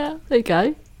 Yeah, there you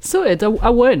go. Sorted.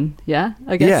 I won. Yeah,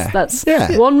 I guess that's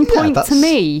 1 point to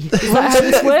me. Is that how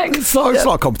this works? It's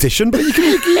not a competition, but you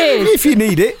can if you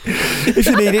need it. If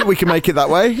you need it, we can make it that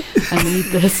way. I need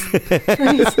this.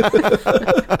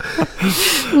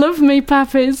 Love me,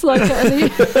 pappies. Like,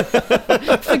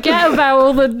 forget about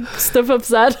all the stuff I've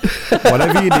said.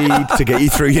 Whatever you need to get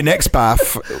you through your next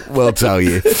bath, we'll tell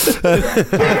you. From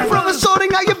the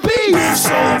sorting out your beef.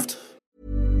 Solved.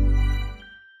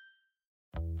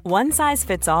 One size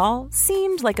fits all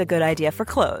seemed like a good idea for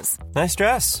clothes. Nice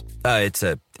dress. It's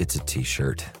a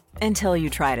t-shirt. Until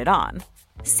you tried it on.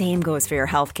 Same goes for your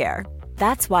healthcare.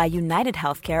 That's why United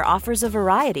Healthcare offers a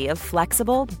variety of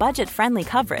flexible, budget-friendly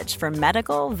coverage for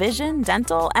medical, vision,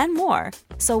 dental, and more.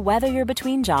 So whether you're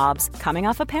between jobs, coming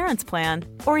off a parent's plan,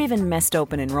 or even missed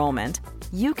open enrollment,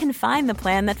 you can find the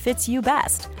plan that fits you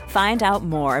best. Find out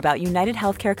more about United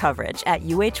Healthcare coverage at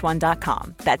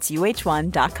uh1.com. That's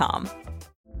uh1.com.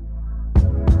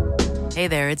 Hey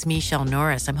there, it's Michelle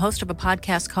Norris. I'm host of a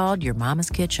podcast called Your Mama's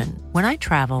Kitchen. When I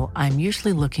travel, I'm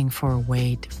usually looking for a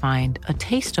way to find a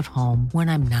taste of home when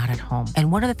I'm not at home.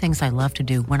 And one of the things I love to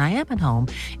do when I am at home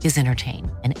is entertain.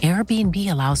 And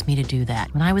Airbnb allows me to do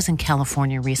that. When I was in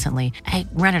California recently, I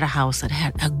rented a house that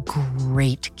had a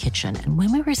great kitchen. And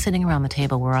when we were sitting around the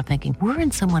table, we were all thinking, we're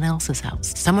in someone else's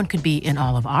house. Someone could be in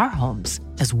all of our homes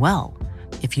as well.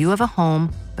 If you have a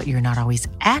home, but you're not always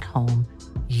at home,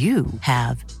 you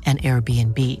have an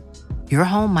Airbnb. Your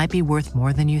home might be worth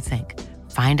more than you think.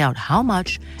 Find out how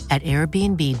much at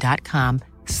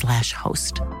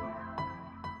airbnb.com/host.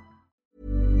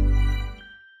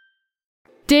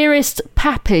 Dearest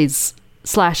Pappies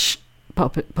 /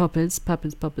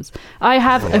 Poppers. I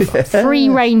have a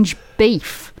free-range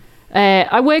beef.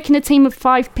 I work in a team of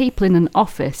 5 people in an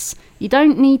office. You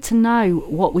don't need to know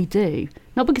what we do.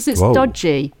 Not because it's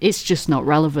dodgy, it's just not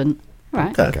relevant.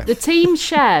 Right. Okay. The team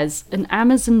shares an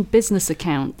Amazon business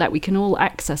account that we can all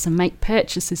access and make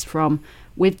purchases from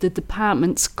with the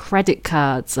department's credit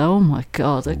cards. Oh my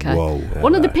God. Okay. Whoa.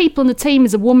 One of the people on the team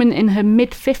is a woman in her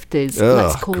mid-50s.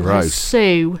 Let's call her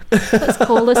Sue.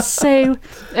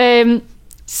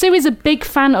 Sue is a big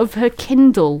fan of her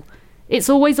Kindle. It's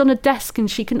always on a desk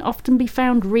and she can often be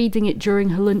found reading it during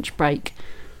her lunch break.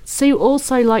 Sue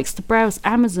also likes to browse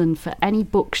Amazon for any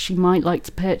books she might like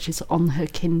to purchase on her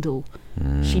Kindle.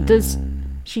 She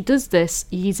does this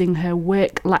using her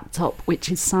work laptop, which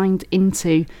is signed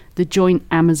into the joint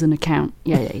Amazon account.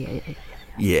 Yeah.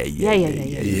 Yeah.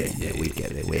 We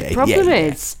get it. Problem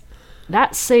is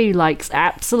that Sue likes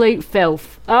absolute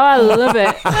filth. Oh, I love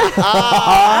it.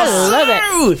 I love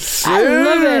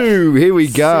it. Here we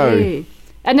go. Sue.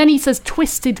 And then he says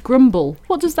twisted grumble.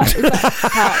 What does that? Is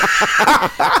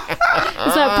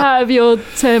that part of your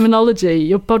terminology,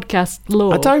 your podcast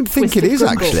lore? I don't think it is,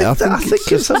 grumble? actually. I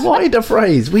think it's a wider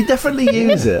phrase. We definitely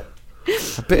use it.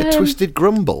 a bit of twisted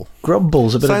grumble.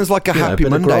 Grumble's a bit. Sounds like a Happy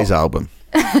Mondays album.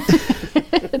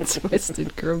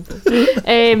 Twisted grumble.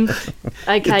 Okay,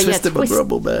 Twisted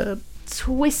grumble, man.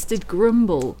 Twisted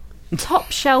grumble.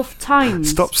 Top Shelf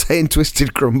Times. Stop saying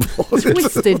twisted grumble.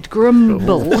 Twisted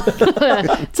grumble.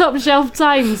 Top Shelf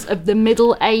Times of the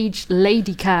middle-aged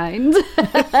lady kind.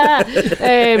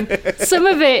 Some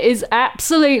of it is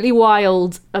absolutely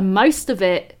wild, and most of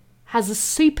it has a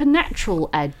supernatural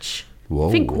edge. Whoa.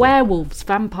 Think werewolves,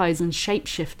 vampires, and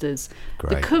shapeshifters.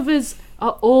 Great. The covers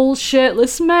are all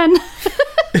shirtless men,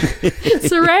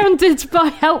 surrounded by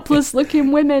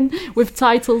helpless-looking women with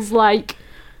titles like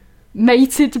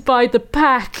Mated by the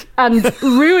Pack and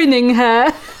Ruining Her.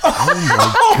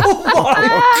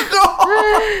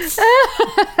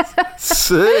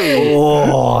 See?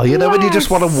 Oh, you know when you just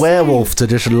want a werewolf to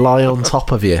just lie on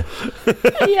top of you.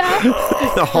 Yeah.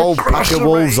 The whole pack of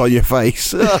wolves on your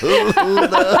face. I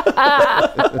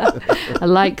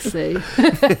like Sue.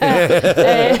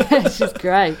 She's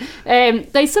great.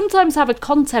 They sometimes have a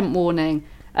content warning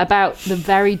about the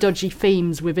very dodgy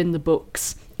themes within the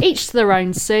books. Each to their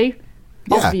own, Sue,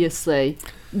 obviously.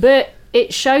 But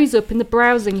it shows up in the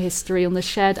browsing history on the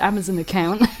shared Amazon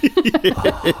account.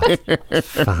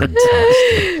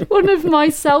 Fantastic. One of my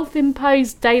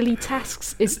self-imposed daily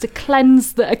tasks is to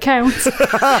cleanse the account. Cleanse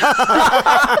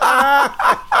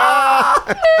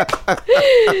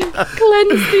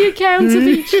the account of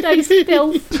each day's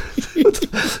filth.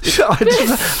 I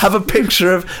just have a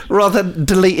picture of, rather than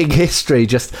deleting history,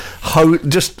 just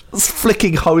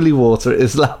flicking holy water at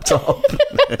his laptop.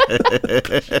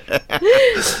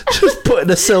 Just putting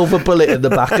a silver bullet in the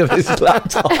back of his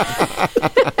laptop.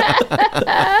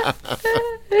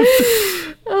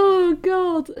 Oh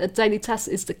God. A daily task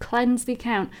is to cleanse the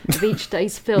account of each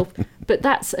day's filth. But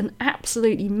that's an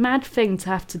absolutely mad thing to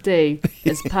have to do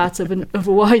as part of an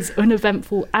otherwise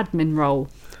uneventful admin role.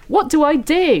 What do I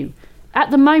do? At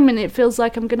the moment, it feels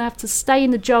like I'm going to have to stay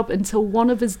in the job until one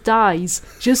of us dies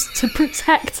just to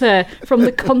protect her from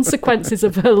the consequences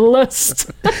of her lust.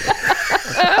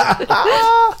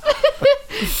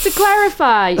 To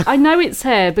clarify, I know it's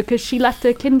her because she left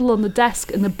her Kindle on the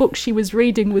desk and the book she was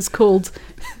reading was called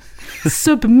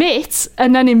Submit,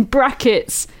 and then in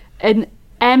brackets, an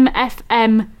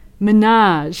MFM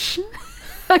Menage.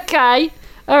 Okay.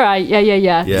 All right.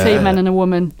 Yeah. Two men and a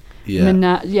woman. Yeah.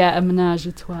 A menage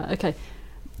a trois. Okay.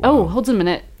 Wow. Oh, hold on a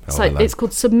minute. So hello. it's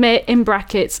called Submit in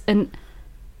brackets and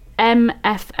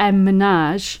MFM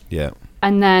Menage. Yeah.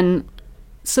 And then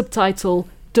subtitle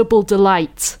Double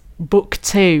Delight Book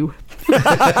 2.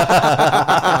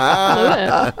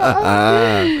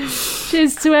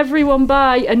 Cheers to everyone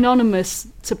by Anonymous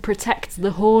to protect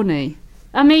the horny.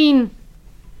 I mean,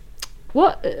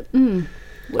 what?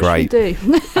 What Great. should we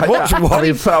do? What should we do?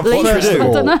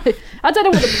 I don't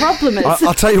know what the problem is.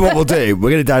 I'll tell you what we'll do.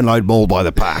 We're going to download Maul by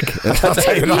the Pack. I'll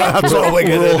tell you that's what we're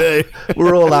going to do.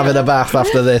 We're all having a bath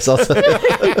after this.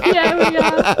 Yeah, we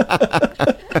are.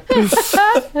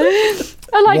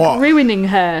 I like ruining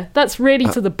her. That's really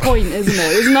to the point, isn't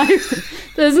it?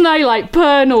 There's no like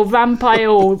porn or vampire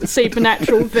or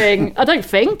supernatural thing. I don't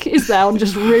think, is there? I'm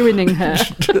just ruining her.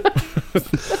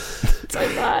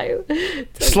 Don't know.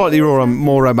 Slightly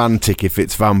more romantic if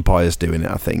it's vampires doing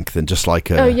it, I think, than just like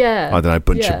a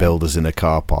bunch of builders in a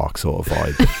car park sort of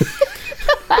vibe.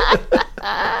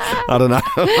 I don't know.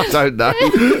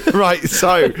 Right,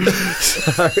 so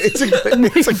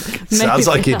it's sounds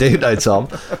like you do know, Tom.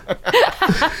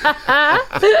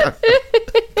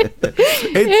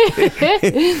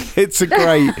 It's a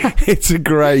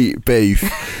great beef.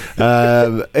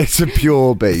 It's a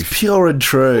pure beef, pure and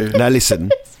true. Now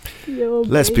listen.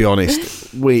 Let's be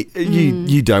honest.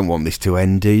 You don't want this to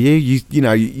end, do you?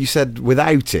 You said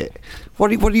without it.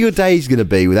 What are your days going to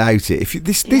be without it? If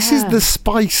this is the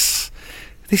spice.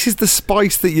 This is the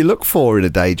spice that you look for in a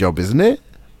day job, isn't it?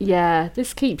 Yeah,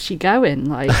 this keeps you going.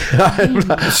 Like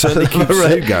it certainly keeps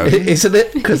you going, isn't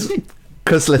it? Because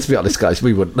let's be honest, guys,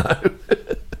 we wouldn't know.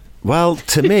 Well,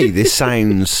 to me, this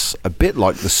sounds a bit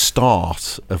like the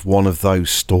start of one of those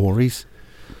stories.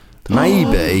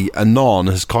 maybe Anon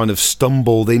has kind of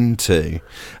stumbled into,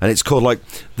 and it's called like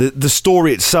the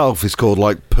story itself is called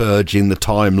like Purging the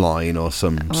Timeline or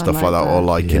some stuff like that, or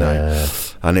like you know,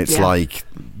 and it's like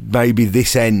maybe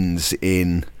this ends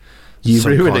in you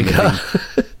ruining her.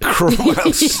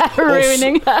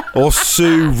 Ruining her. Or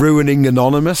Sue ruining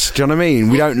Anonymous. Do you know what I mean?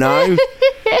 We don't know.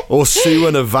 Or Sue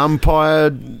and a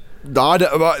vampire.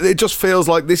 It just feels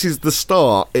like this is the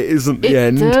start. It isn't the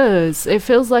end. It does. It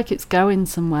feels like it's going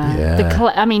somewhere. Yeah.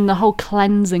 The whole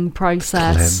cleansing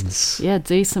process. Cleanse. Yeah,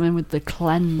 do something with the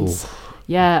cleanse. Ooh.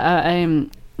 Yeah.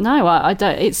 No, I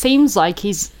don't. It seems like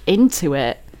he's into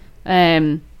it.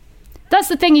 That's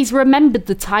the thing. He's remembered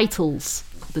the titles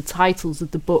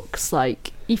of the books.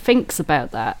 Like, he thinks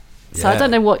about that. So I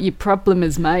don't know what your problem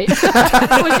is, mate. What's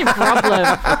your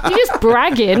problem? You're just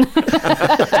bragging.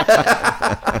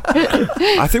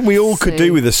 I think we all could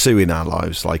do with a Sue in our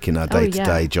lives, like in our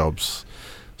day-to-day jobs.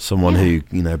 Someone who,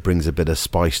 you know, brings a bit of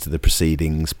spice to the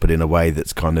proceedings, but in a way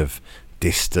that's kind of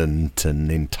distant and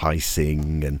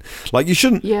enticing, and like there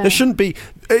shouldn't be.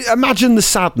 Imagine the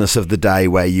sadness of the day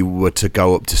where you were to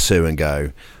go up to Sue and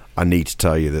go, I need to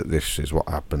tell you that this is what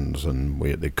happens, and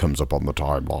it comes up on the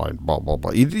timeline, blah, blah,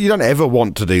 blah. You don't ever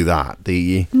want to do that, do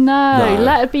you? No,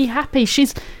 let her be happy.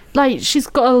 She's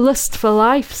got a lust for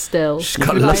life still. She's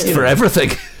got a lust for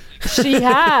everything. She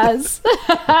has.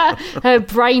 Her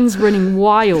brain's running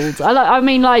wild. I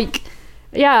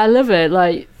love it.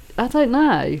 Like, I don't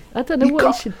know what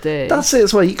you should do. That's it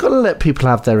as well. You've got to let people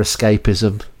have their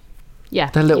escapism. Yeah.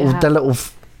 Their little...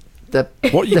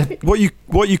 What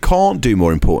you can't do,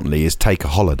 more importantly, is take a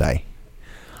holiday,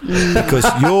 because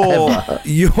you're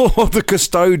the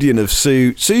custodian of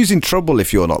Sue. Sue's in trouble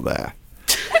if you're not there.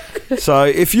 So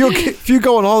if you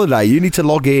go on holiday, you need to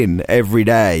log in every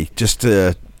day just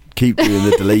to keep doing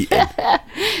the deleting.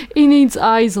 He needs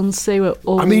eyes on Sue at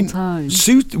all times.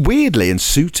 Weirdly and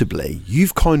suitably,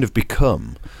 you've kind of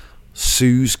become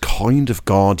Sue's kind of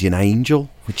guardian angel,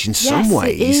 which in some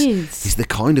ways is the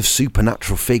kind of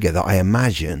supernatural figure that I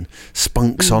imagine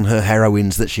spunks on her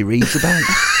heroines that she reads about.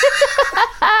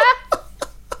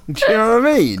 Do you know what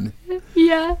I mean?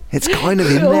 Yeah. It's kind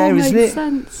of in there, isn't it?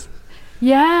 Sense.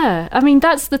 Yeah. I mean,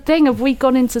 that's the thing. Have we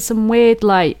gone into some weird,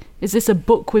 like, is this a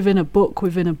book within a book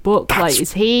within a book? Like,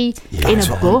 is he in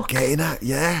a book? I'm getting at,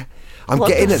 yeah. I'm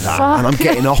getting at that, and I'm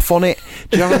getting off on it.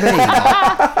 Do you know what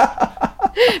I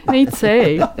mean? Me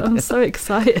too. I'm so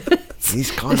excited. This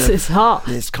is hot.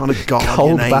 This kind of guardian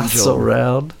cold angel. baths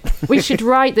around. We should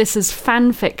write this as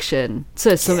fan fiction.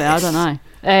 So something, I don't know.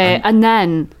 And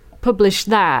then publish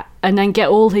that, and then get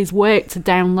all his work to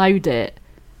download it.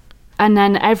 And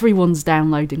then everyone's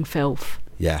downloading filth.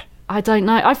 Yeah. I don't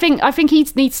know. I think he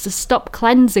needs to stop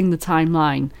cleansing the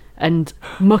timeline and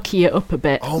mucky it up a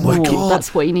bit. Oh my God.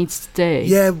 That's what he needs to do.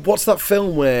 Yeah, what's that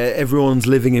film where everyone's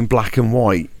living in black and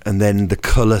white and then the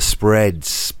colour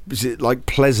spreads? Is it like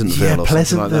Pleasantville or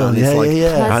something like that?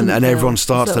 Yeah. And everyone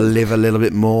starts to live a little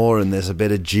bit more, and there's a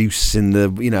bit of juice in the,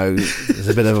 there's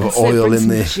a bit of oil in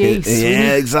the... Juice.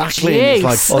 Yeah, exactly. It's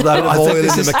like although I think oil in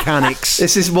the mechanics.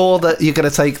 This is more that you're going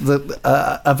to take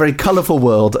a very colourful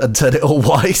world and turn it all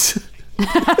white.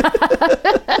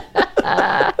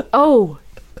 Oh,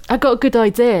 I got a good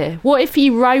idea. What if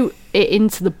you wrote it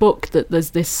into the book that there's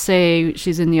this Sue,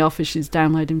 she's in the office, she's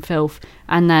downloading filth,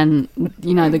 and then,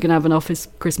 they're going to have an office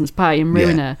Christmas party and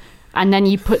ruin her. And then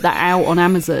you put that out on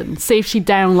Amazon, see if she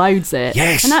downloads it.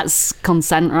 Yes. And that's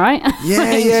consent, right? Yeah,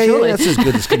 that's as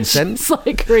good as consent. It's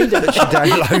like reading it. She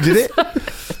downloaded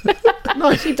it.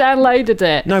 No, she downloaded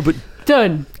it. No, but...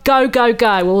 Done. Go.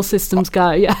 All systems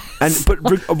go, yeah. But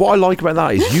what I like about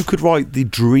that is you could write the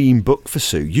dream book for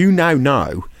Sue. You now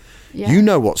know. Yeah. You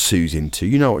know what Sue's into.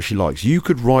 You know what she likes. You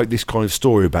could write this kind of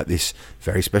story about this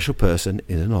very special person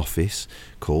in an office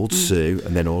called Sue,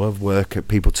 and then all of work,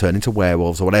 people turn into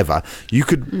werewolves or whatever. You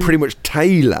could pretty much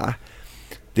tailor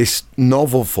this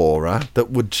novel for her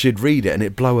she'd read it and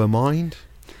it'd blow her mind.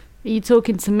 Are you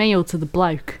talking to me or to the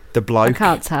bloke? The bloke. I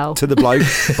can't tell. To the bloke.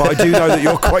 But I do know that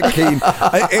you're quite keen.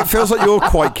 It feels like you're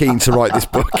quite keen to write this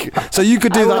book. So you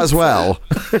could do that as well.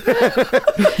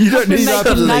 You don't need that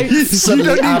permission.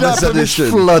 Suddenly Amazon is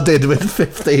flooded with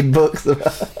 15 books.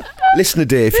 Listener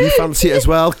dear, if you fancy it as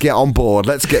well, get on board.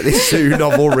 Let's get this Sue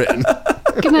novel written.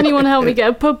 Can anyone help me get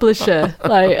a publisher?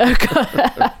 Like, I've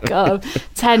got a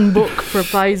 10-book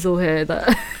proposal here.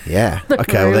 Yeah.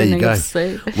 Okay. Well, there you go.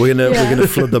 We're gonna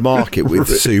flood the market with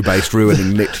Sue-based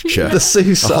ruining literature. The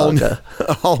Sue saga.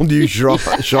 A whole new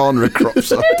genre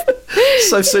crops up.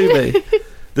 So Sue me,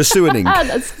 The sewining.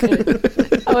 That's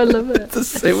good. Oh, I love it. The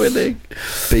sewining.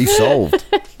 Beef solved.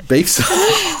 Beef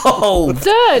solved.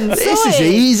 Done. This is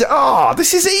easy. Oh,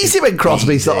 this is easy when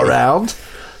Crosby's not around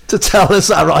to tell us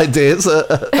our ideas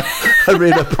are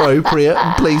inappropriate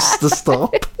and please to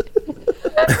stop.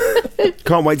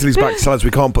 Can't wait till he's back to tell us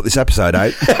we can't put this episode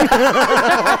out.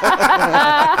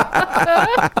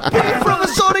 Beef from the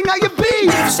sorting out your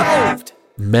beef. Solved.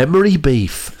 Memory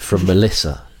beef from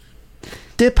Melissa.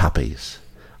 Dear puppies,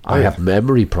 I have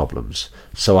memory problems,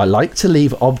 so I like to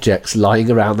leave objects lying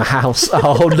around the house.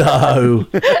 Oh no.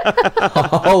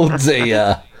 Oh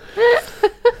dear.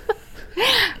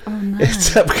 Oh no.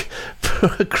 It's,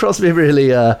 Crosby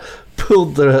really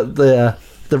pulled the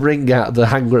ring out of the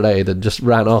hand grenade and just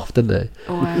ran off, didn't he?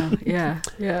 Oh, wow.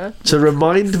 Yeah. To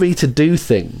remind me to do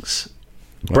things.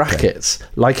 Brackets.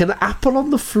 Like an apple on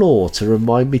the floor to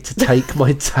remind me to take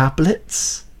my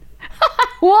tablets.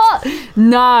 What?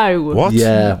 No. What?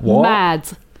 Yeah. What? Mad.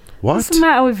 What? What's the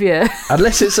matter with you?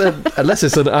 Unless it's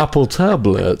an Apple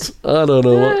tablet. I don't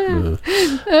know what.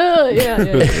 Yeah.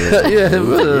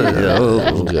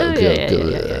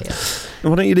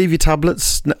 Why don't you leave your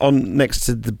tablets on next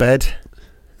to the bed?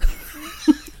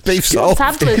 Beef solved.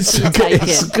 Tablets you take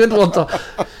It's a it. good one.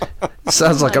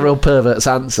 Sounds like a real pervert's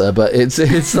answer, but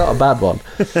it's not a bad one.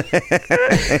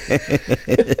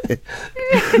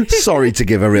 Sorry to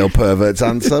give a real pervert's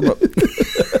answer, but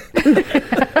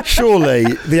surely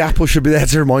the apple should be there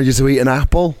to remind you to eat an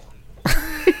apple.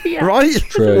 Yeah. Right?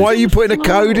 True. Why are you putting a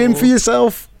code in for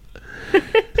yourself?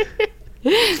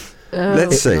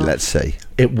 Let's see.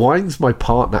 It winds my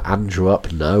partner Andrew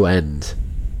up no end.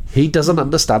 He doesn't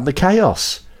understand the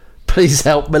chaos. Please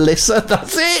help Melissa.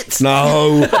 That's it.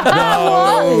 No.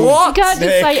 What? You can't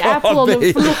just say apple on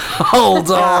the floor. Hold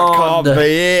That on. can't be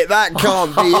it. That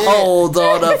can't be it. Hold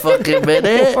on a fucking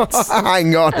minute.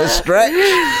 Hang on a stretch.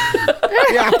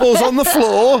 The apple's on the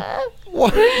floor.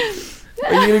 What?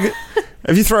 Are you gonna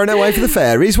have you thrown it away for the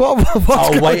fairies? What's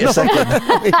Oh, wait going a on? second.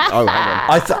 Oh,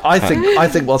 hang on. I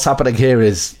think what's happening here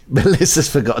is Melissa's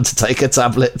forgotten to take her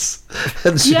tablets,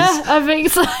 and Yeah, I think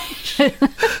so.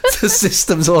 the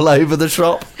system's all over the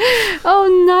shop.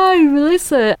 Oh no,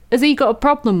 Melissa. Has he got a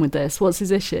problem with this? What's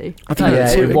his issue? I think Yeah,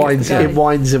 that's it what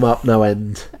winds him up no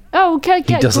end. Oh, okay, He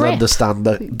get doesn't grip. understand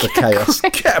the chaos.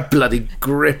 Get a bloody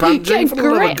grip, Andrew, Get for the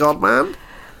love of grip. God, man.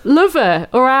 Love her,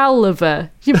 or I'll love her.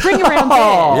 You bring her around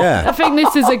here. Yeah. I think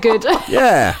this is a good.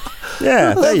 Yeah.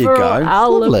 Yeah, there you Love her or go.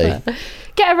 I'll Lovely. love her.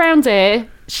 Get around here.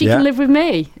 She Yeah. can live with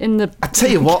me in the. I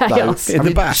tell you what, though, chaos. In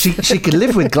the back. she could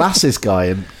live with glasses, guy,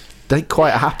 and they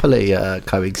quite happily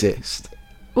coexist.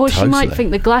 Well, she might Totally.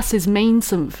 think the glasses mean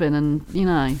something, and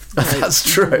like, That's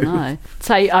true. No,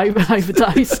 take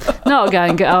overdose. Not go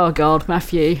and go. Oh God,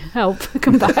 Matthew, help!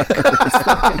 Come back.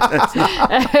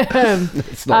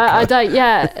 I don't.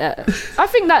 Yeah, I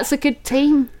think that's a good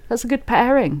team. That's a good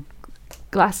pairing.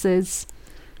 Glasses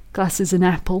and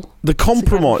apple. The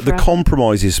compromise. The forever.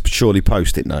 compromise is surely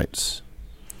post-it notes.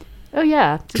 Oh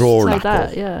yeah, just Draw an say apple.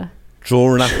 that. Yeah.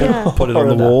 Draw an apple, Yeah. put it on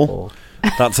the wall.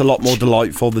 That's a lot more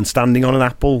delightful than standing on an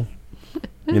apple.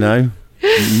 You know,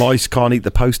 mice can't eat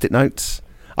the post-it notes.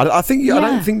 I don't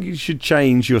Yeah. think you should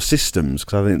change your systems,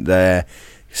 because I think they're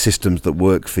systems that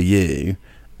work for you,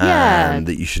 Yeah. and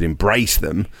that you should embrace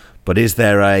them. But is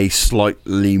there a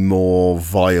slightly more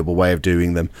viable way of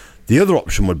doing them? The other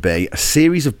option would be a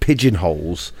series of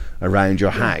pigeonholes around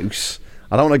your house.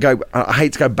 I don't want to go. I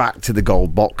hate to go back to the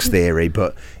gold box theory,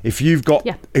 but if you've got,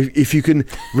 Yeah. if you can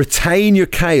retain your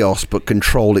chaos but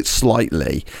control it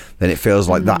slightly, then it feels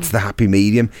like that's the happy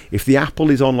medium. If the apple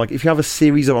is on, like, if you have a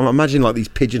series of, imagine like these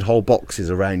pigeonhole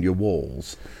boxes around your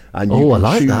walls, and you I can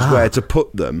like choose that. where to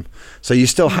put them, so you're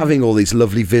still having all these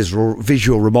lovely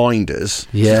visual reminders.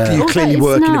 Yeah. You Oh, clearly that is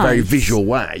work in a very nice. visual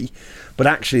way, but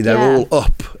actually they're Yeah. all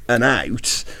up and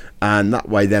out. And that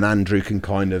way, then Andrew can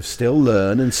kind of still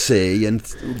learn and see and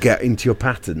get into your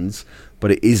patterns,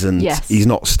 but it isn't. Yes. He's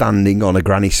not standing on a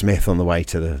Granny Smith on the way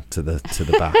to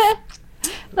the bath.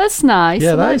 That's nice.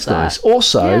 Yeah, I that like is nice.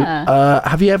 Also, Yeah.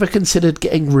 have you ever considered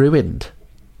getting ruined?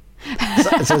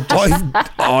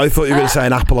 I thought you were going to say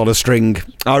an apple on a string.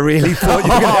 I really thought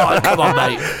you were going to. Come on,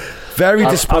 mate. Very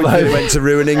disappointed it went to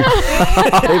ruining.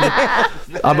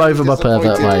 I'm over my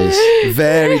pervert ways.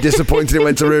 Very disappointed it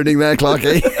went to ruining there,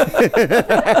 Clarky.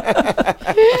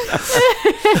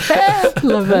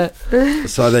 Love it.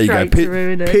 So there you go. Straight to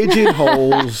ruining.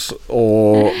 Pigeonholes,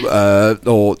 or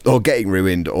getting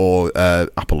ruined, or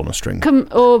apple on a string. Come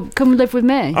live with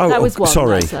me. Oh, that was one.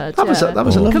 sorry. I said, That was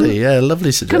yeah. a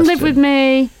lovely suggestion. Come live with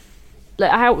me.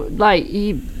 Like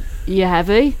you're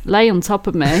heavy. Lay on top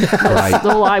of me. That's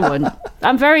all I want.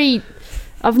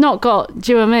 I've not got.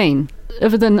 Do you know what I mean?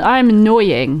 I'm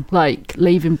annoying, like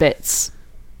leaving bits.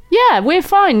 Yeah, we're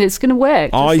fine. It's going to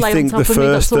work. Just I lay on think top the of me,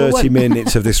 first that's all I 30 want.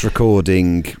 minutes of this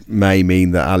recording may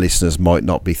mean that our listeners might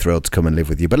not be thrilled to come and live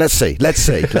with you. But let's see. Let's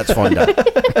find out.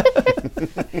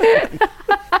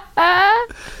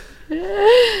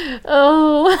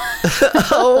 Oh,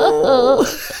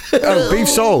 beef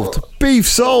solved. Beef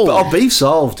solved. Oh, beef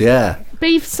solved, yeah.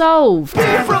 Beef solved.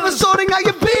 Beef from the sorting out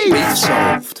your beef. Beef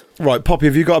solved. Right, Poppy,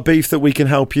 have you got a beef that we can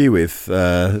help you with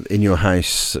in your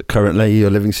house currently, your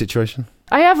living situation?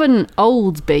 I have an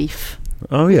old beef.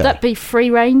 Oh, yeah. Would that be free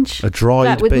range? A dried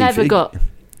that would beef. never got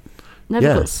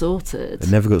Yeah. sorted. It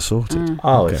never got sorted.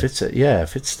 Oh, Okay.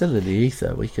 if it's still in the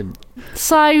ether, we can.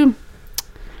 So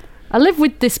I live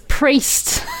with this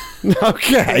priest.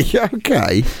 Okay.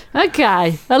 Okay,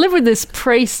 I live with this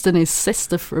priest and his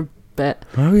sister for a bit.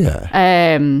 Oh, yeah.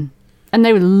 And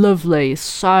they were lovely,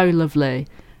 so lovely.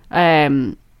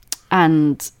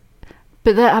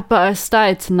 But I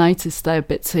started to notice they're a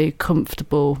bit too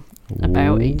comfortable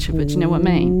about each other. Do you know what I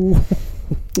mean?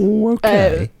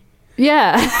 Okay.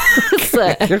 Yeah.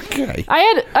 So, Okay.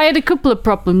 I had a couple of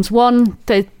problems. One,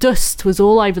 the dust was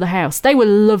all over the house. They were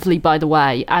lovely, by the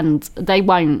way, and they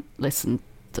won't listen.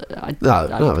 I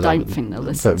don't think they'll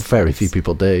listen. Very few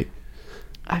people do.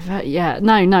 No,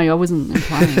 I wasn't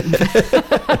implying.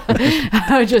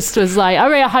 I just was like,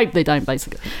 I hope they don't,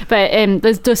 basically. But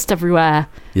there's dust everywhere,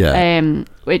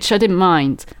 which I didn't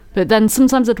mind. But then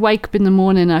sometimes I'd wake up in the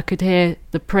morning, I could hear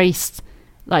the priest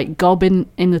like gobbing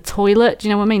in the toilet. Do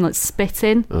you know what I mean? Like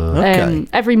spitting. Okay.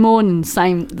 Every morning,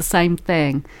 the same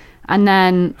thing. And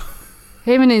then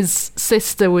him and his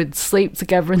sister would sleep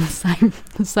together in the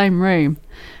same room,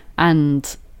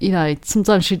 and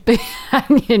sometimes she'd be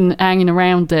hanging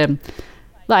around him.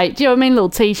 Like, do you know what I mean? Little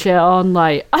t-shirt on,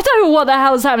 like, I don't know what the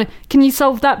hell's happening. Can you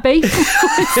solve that beef?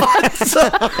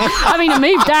 I mean, I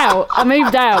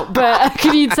moved out, but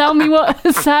can you tell me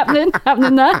what's happening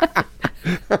there?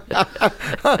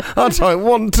 I don't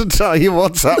want to tell you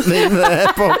what's happening there,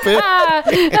 Poppy.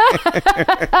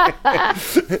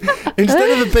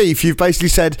 Instead of the beef, you've basically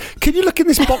said, can you look in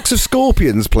this box of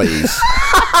scorpions, please?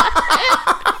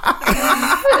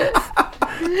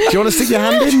 Do you want to stick your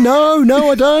hand in?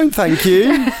 No, I don't, thank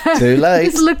you. Too late.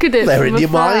 Just look at it. They're in your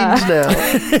mind now.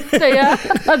 Yeah,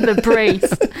 and the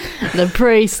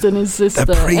priest and his sister.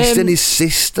 The priest and his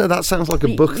sister. That sounds like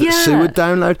a book that Sue would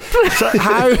download. So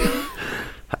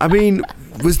I mean,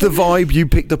 was the vibe, you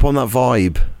picked up on that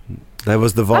vibe? There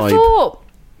was the vibe. I thought,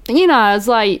 I was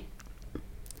like,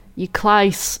 you're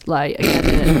close, like, I get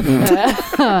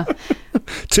it.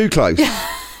 Too close.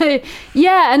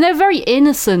 Yeah, and they're very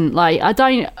innocent. Like, I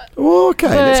don't. Oh, okay,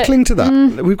 let's cling to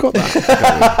that. We've got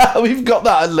that. We've got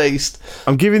that at least.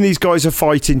 I'm giving these guys a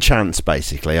fighting chance.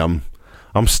 Basically, I'm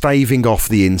staving off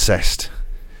the incest.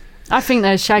 I think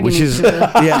they're shagging Which is, each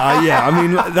other. yeah. I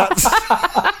mean, that's.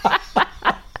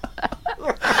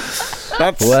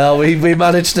 Well, we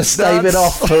managed to stave it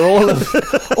off for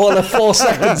all of 4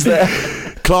 seconds there.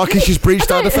 Clarky, she's breached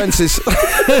our defences.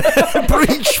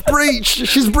 Breach.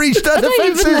 She's breached our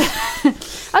defences.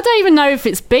 I don't even know if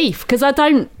it's beef, because I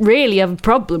don't really have a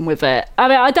problem with it. I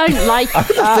mean, I don't like. I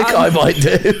think I might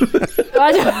do.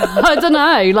 I don't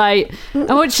know. Like, I'm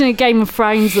watching a Game of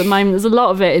Thrones at the moment. There's a lot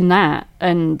of it in that,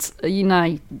 and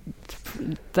they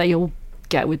all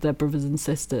get with their brothers and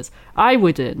sisters. I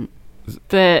wouldn't,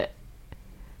 but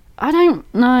I don't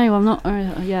know. I'm not.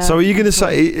 Yeah. So are you going to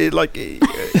say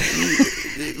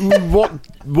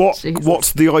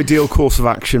what's the ideal course of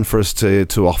action for us to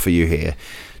offer you here?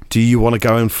 Do you want to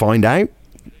go and find out?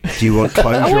 Do you want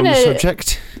closure on the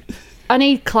subject? I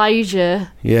need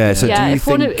closure. Yeah. So do you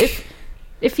think?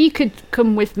 If you could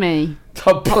come with me,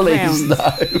 please no.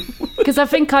 Because I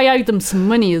think I owe them some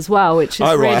money as well, which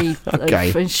is really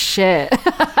shit.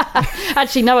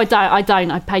 Actually, no, I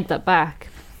don't. I paid that back.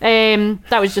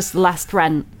 That was just the last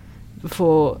rent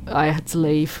before I had to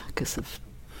leave because of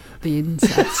the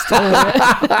incest.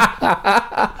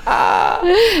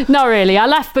 Not really. I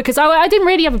left because I didn't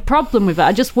really have a problem with it.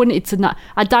 I just wanted to know.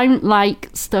 I don't like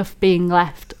stuff being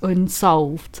left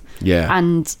unsolved. Yeah.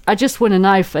 And I just want to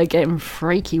know if they're getting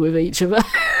freaky with each other,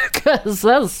 because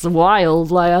that's wild.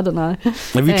 Like, I don't know.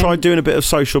 Have you tried doing a bit of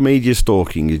social media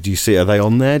stalking? Do you see? Are they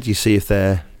on there? Do you see if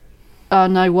they're? Oh,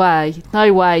 no way.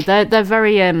 They're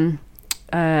very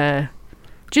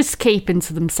just keeping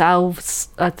to themselves,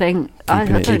 I think.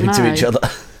 Keeping to each other.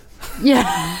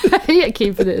 Yeah,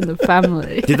 keeping it in the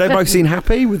family. Did they both seem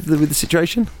happy with the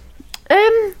situation?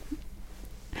 Yeah,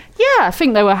 I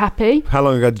think they were happy. How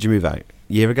long ago did you move out? A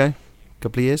year ago? A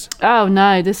couple of years? Oh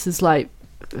no, this is like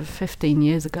 15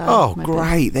 years ago. Oh, maybe.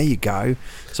 great. There you go.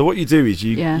 So what you do is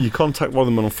you contact one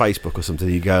of them on Facebook or something.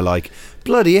 You go like,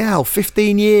 bloody hell,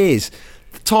 15 years.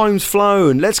 The time's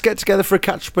flown. Let's get together for a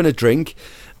catch-up and a drink.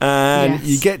 And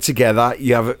you get together,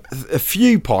 you have a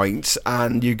few pints,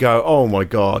 and you go, oh my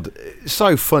God, it's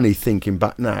so funny thinking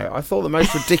back now. I thought the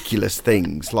most ridiculous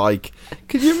things, like,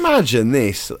 could you imagine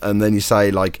this? And then you say,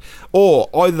 like, or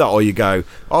either that, or you go,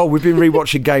 oh, we've been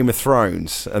rewatching Game of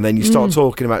Thrones, and then you start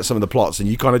talking about some of the plots, and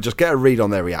you kind of just get a read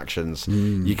on their reactions.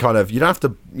 You kind of, you don't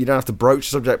have to broach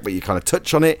the subject, but you kind of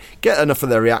touch on it, get enough of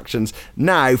their reactions.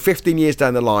 Now, 15 years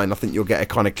down the line, I think you'll get a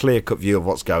kind of clear-cut view of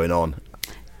what's going on.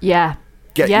 Yeah.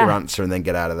 Get your answer and then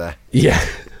get out of there. Yeah.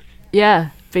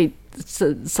 Yeah.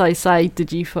 So say,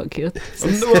 did you fuck your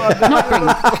sister? Not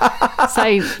bring.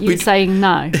 Say you're saying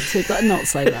no. To not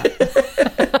say that.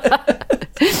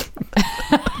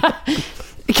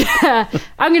 Yeah,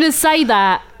 I'm going to say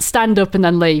that. Stand up and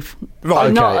then leave.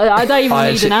 Right. Okay. I don't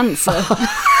even need an answer.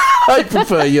 I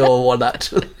prefer your one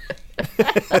actually.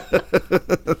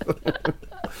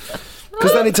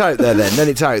 Because then it's out there. Then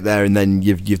it's out there, and then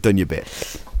you've done your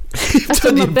bit. You've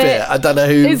done your bit. I don't know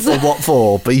who or what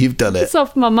for, but you've done it. It's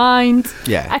off my mind.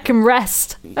 Yeah. I can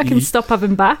rest. I can stop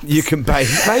having baths. You can bathe.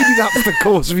 Maybe that's the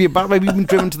cause of your bath. Maybe you've been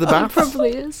driven to the bath. It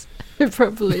probably is. It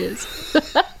probably is.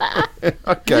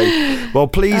 Okay. Well,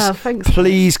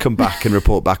 please come back and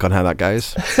report back on how that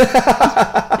goes.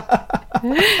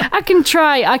 I can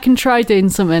try doing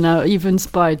something. You've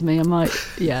inspired me. I might,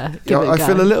 give it a I go.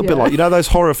 feel a little bit like, those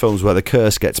horror films where the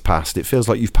curse gets passed. It feels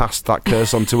like you've passed that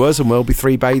curse on to us, and we'll be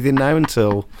three bathing now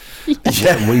until we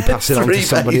pass it on to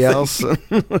somebody else.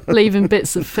 Leaving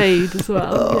bits of feed as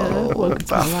well. Welcome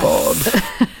to my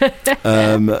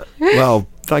life. Well,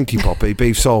 thank you, Poppy.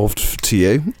 Beef solved to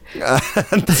you.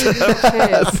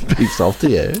 Beef solved to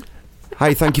you.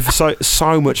 Hey, thank you for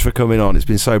so much for coming on. It's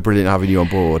been so brilliant having you on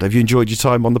board. Have you enjoyed your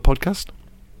time on the podcast?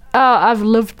 Oh, I've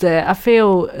loved it. I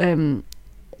feel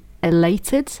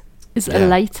elated. Is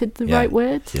elated the right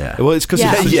word? Yeah. Well, it's because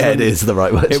it is the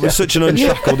right word. It was such an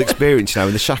unshackled experience,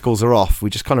 and the shackles are off. We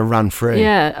just kind of ran free.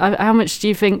 Yeah. How much do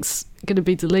you think's going to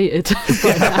be deleted?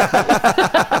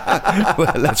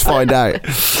 Well, let's find out.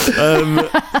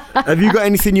 Have you got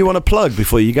anything you want to plug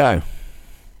before you go?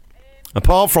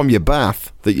 Apart from your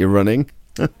bath that you're running.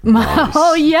 Nice.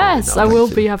 Oh yes, I will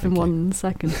be having one in a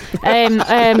second.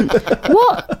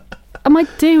 What am I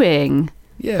doing?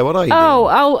 Yeah, what are you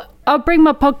doing? I'll bring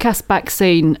my podcast back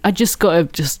soon. I just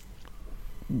got to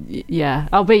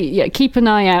I'll be keep an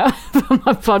eye out for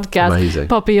my podcast. Amazing.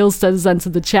 Poppy Hillstead has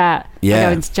entered the chat. Yeah. I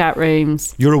go into chat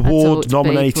rooms. Your award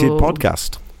nominated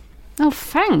podcast. Oh,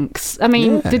 thanks. I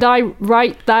mean, did I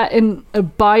write that in a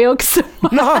bio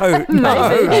somewhere? No.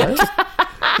 No, yeah,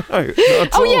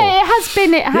 it has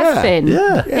been. It has been.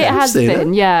 Yeah, it has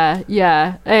been. It.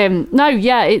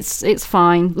 Yeah. It's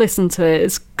fine. Listen to it.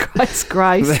 It's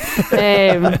great.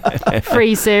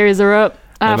 3 series are up.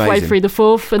 Halfway Amazing. Through the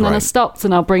 4th, and then I stopped,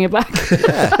 and I'll bring it back.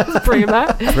 Bring it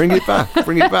back. Bring it back.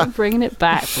 Bringing it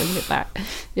back.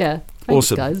 Yeah.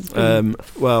 Thanks, Awesome. guys.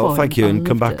 Well, fun. thank you, and I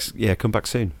come back. loved Yeah, come back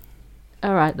soon.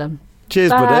 All right then.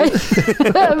 Cheers, Bye. buddy.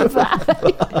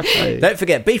 Bye. Don't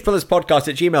forget,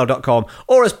 beefbrotherspodcast@gmail.com,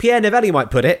 or as Pierre Novelli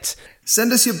might put it,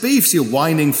 Send us your beefs, you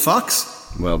whining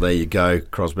fucks. Well, there you go,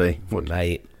 Crosby.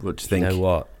 mate, What do you think? you know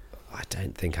what? I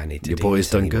don't think I need to Your do boy's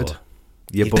this done anymore. good.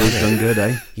 Your You've boy's done done it. good,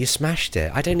 eh? You smashed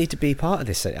it. I don't need to be part of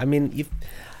this. I mean,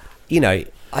 I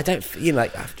don't,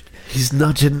 He's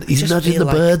nudging just the feel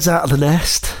like- birds out of the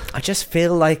nest. I just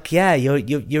feel like,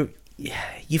 you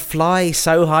fly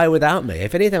so high without me.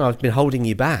 If anything, I've been holding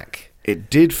you back. It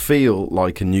did feel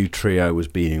like a new trio was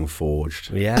being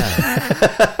forged. Yeah.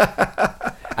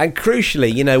 And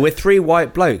crucially, we're 3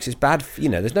 white blokes. It's bad,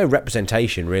 there's no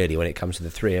representation really when it comes to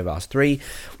the 3 of us. 3,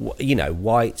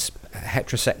 white,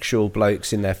 heterosexual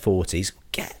blokes in their 40s.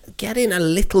 Get in a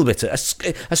little bit, a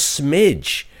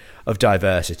smidge of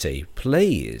diversity,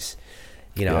 please.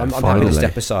 I'm having to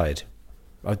step aside.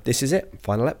 This is it,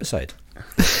 final episode.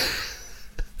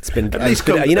 It's been, it's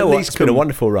been a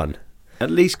wonderful run. At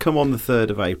least come on the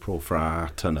 3rd of April for our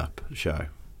Turn Up show.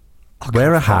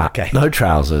 Wear a hat, okay. no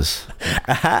trousers,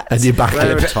 A hat. and your back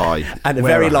Wear a lip. tie. And a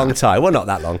Wear very hat. long tie. Well, not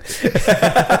that long.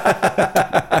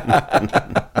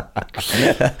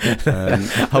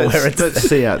 I'll wear Let's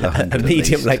see out the 100 a at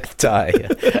medium least. length tie.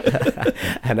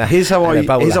 And Here's how I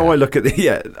bowler. look at it.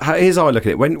 Yeah, here's how I look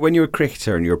at it. When you're a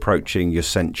cricketer and you're approaching your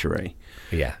century,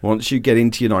 Yeah. once you get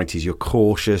into your 90s, you're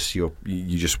cautious. You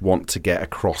just want to get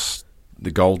across the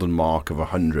golden mark of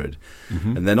 100,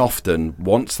 and then often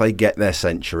once they get their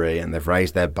century and they've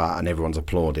raised their bat and everyone's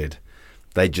applauded,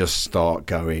 they just start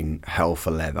going hell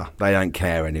for leather. They don't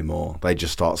care anymore. They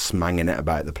just start smanging it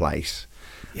about the place.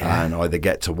 Yeah. And either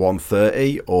get to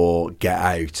 130 or get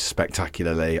out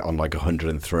spectacularly on like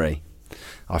 103.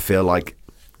 I feel like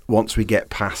once we get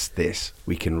past this,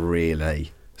 we can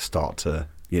really start to,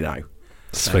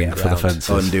 swing for the fences,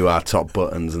 undo our top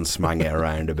buttons and smang it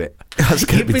around a bit. That's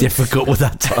going to be difficult with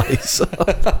that ties.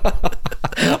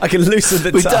 I can loosen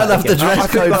the tie. We don't have the dress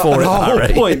code for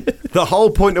it. The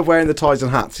whole point of wearing the ties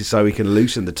and hats is so we can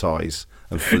loosen the ties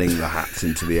and fling the hats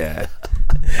into the air.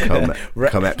 Come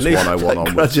Eps 101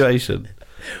 onwards. Graduation.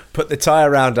 Put the tie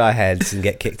around our heads and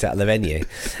get kicked out of the venue.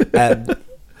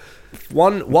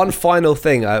 One final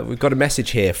thing. We've got a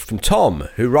message here from Tom,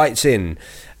 who writes in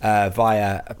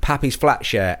via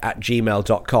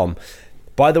pappysflatshare@gmail.com.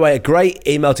 By the way, a great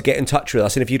email to get in touch with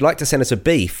us. And if you'd like to send us a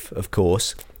beef, of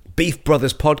course,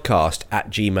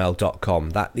 beefbrotherspodcast@gmail.com.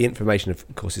 The information,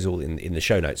 of course, is all in the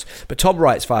show notes. But Tom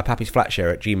writes via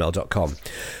pappysflatshare@gmail.com.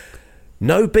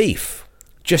 No beef,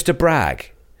 just a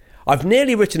brag. I've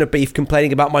nearly written a beef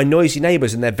complaining about my noisy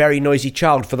neighbours and their very noisy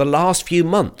child for the last few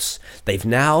months. They've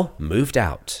now moved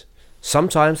out.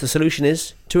 Sometimes the solution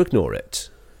is to ignore it.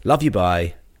 Love you,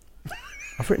 bye.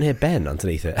 I've written here Ben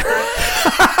underneath it.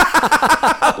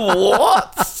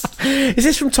 What? Is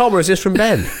this from Tom or is this from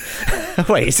Ben?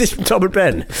 Wait, is this from Tom and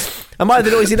Ben? Am I the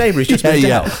noisy neighbour who's just moved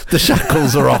out? The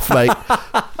shackles are off, mate.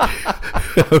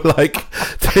 Like,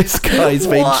 this guy's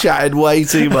been chatting way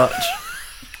too much.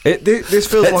 This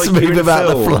feels Let's like move you're in a about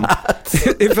the film. flat.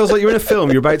 It feels like you're in a film.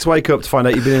 You're about to wake up to find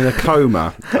out you've been in a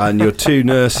coma, and your two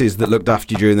nurses that looked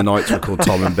after you during the nights were called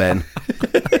Tom and Ben.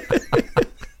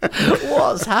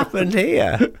 What's happened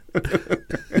here?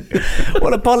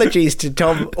 Well, apologies to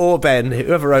Tom or Ben,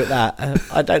 whoever wrote that.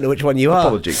 I don't know which one you are.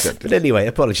 Apology accepted. But anyway,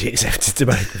 apology accepted to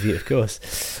both of you, of course.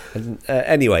 And,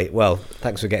 anyway, well,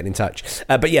 thanks for getting in touch.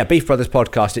 But yeah,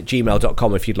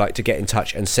 beefbrotherspodcast@gmail.com if you'd like to get in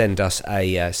touch and send us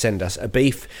a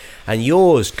beef. And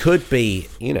yours could be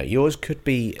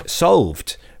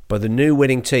solved by the new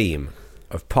winning team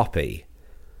of Poppy,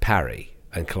 Parry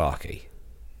and Clarkey.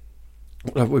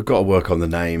 We've got to work on the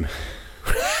name.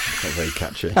 Not very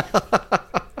catchy.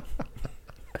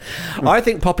 I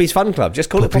think Poppy's Fun Club.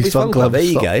 Just call it Poppy's Fun Club. There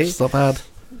you go. It's not bad.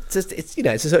 It's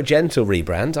a sort of gentle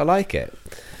rebrand. I like it.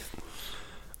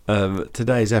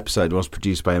 Today's episode was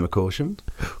produced by Emma Caution.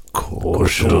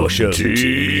 Caution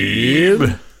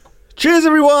team. Cheers,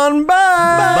 everyone.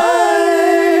 Bye. Bye.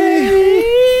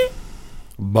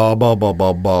 Bow, bow, bow,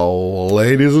 bow, bow.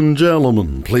 Ladies and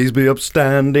gentlemen, please be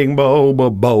upstanding. Bow, bow,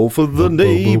 bow for the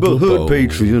neighborhood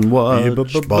Patreon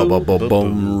watch. Bow, bow, bow, bow.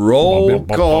 Roll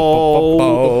call.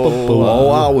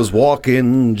 Oh, I was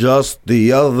walking just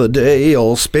the other day,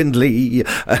 all spindly,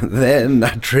 and then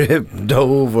I tripped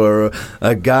over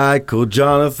a guy called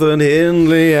Jonathan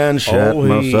Hindley and shat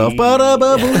myself. He's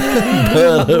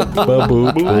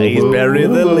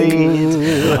buried the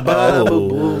lead.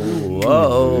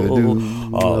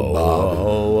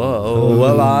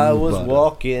 Well, I was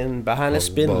walking behind a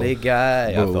spindly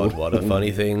guy. I thought, what a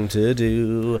funny thing to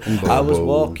do. I was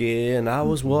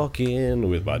walking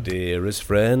with my dearest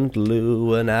friend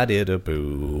Lou, and I did a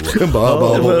boo. He's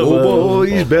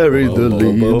buried the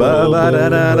lead.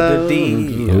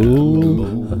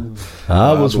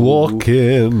 I was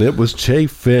walking, it was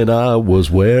chafing, I was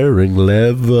wearing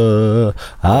leather.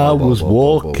 I was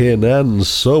walking and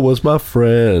so was my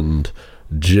friend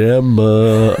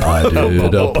Gemma. I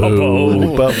did a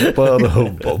poo.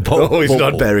 Oh, he's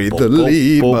not buried the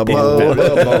lead. The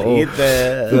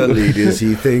lead is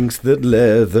he thinks that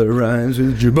leather rhymes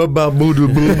with Gemma.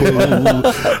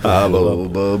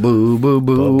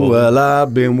 Well,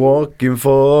 I've been walking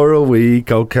for a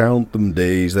week. I'll count them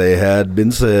days. They had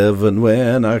been 7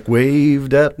 when I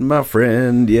waved at my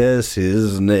friend. Yes,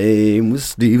 his name was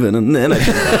Stephen. And then I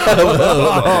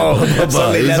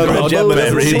suddenly leather and Gemma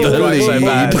buried the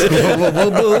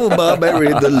lead.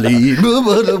 Buried the lead.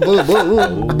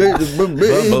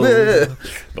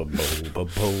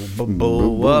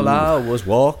 Well, I was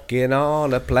walking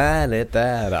on a planet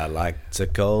that I like to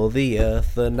call the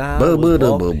Earth, and I was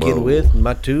walking with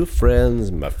my 2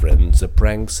 friends. My friends are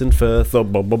Pranks and Firth. I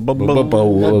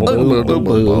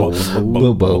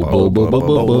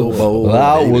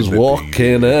was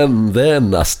walking and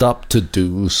then I stopped to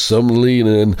do some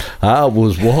leaning. I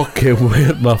was walking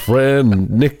with my friend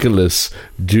Nicholas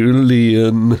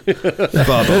Julian.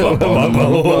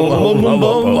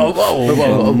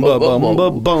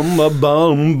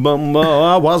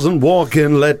 I wasn't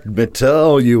walking, let me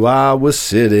tell you, I was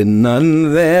sitting,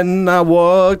 and then I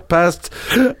walked past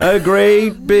a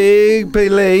great big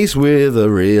place with a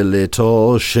really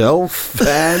tall shelf,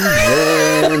 and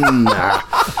then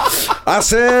I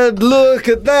said, look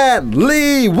at that,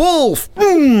 Lee Wolf.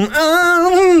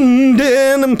 Denim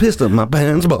pissed on my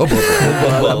pants. Well,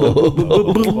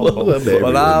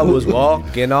 I was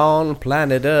walking on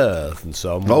planet Earth, and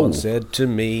someone said to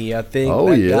me, I think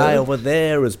that guy over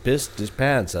there has pissed his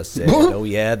pants. I said, oh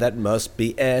yeah, that must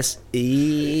be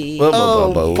S.E. But it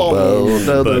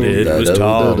was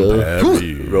Tom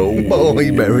Perry.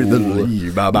 He buried the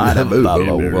lead.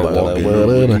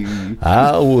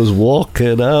 I was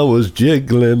walking, I was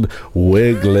jiggling,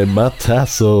 wiggling my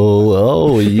tassel.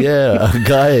 Oh yeah, a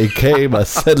guy came, I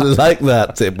said like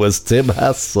that, it was Tim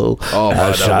Hassel.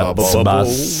 I shot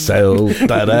myself.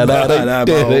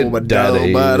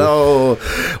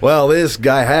 Well, this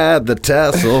guy had the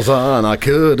tassels on, I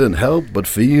couldn't help but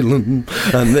feel them.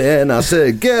 And then I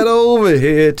said, get over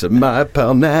here to my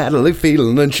pal Natalie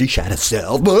Phelan, and she shot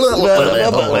herself. She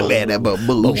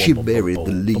buried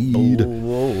the lead.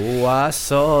 Oh, I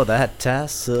saw that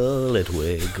tassel, it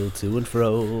wiggled to and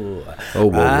fro.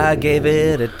 I gave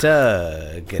it a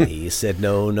tug, and he said,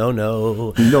 no.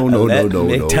 Let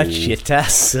me touch your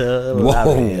tassel. I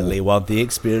really want the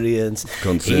experience.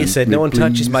 He said, no one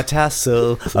touches my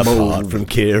tassel apart from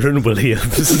Kieran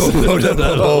Williams. Where's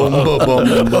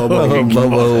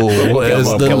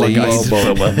the lead?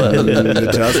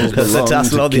 The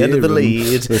tassel on the end of the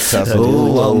lead.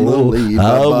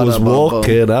 I was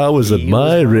walking, I was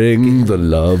admiring the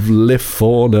lovely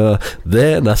fauna.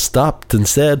 Then I stopped and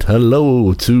said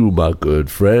hello to my good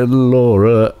friend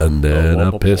Laura, and then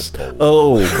I pissed.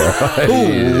 Oh my!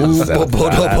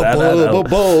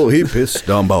 He pissed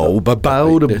on I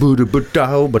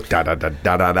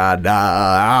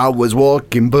was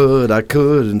walking, but I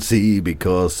couldn't see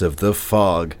because of the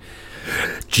fog.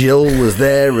 Jill was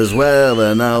there as well,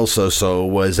 and also so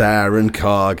was Aaron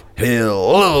Cog Hill.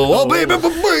 Oh, baby,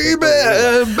 please.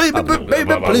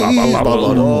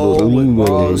 It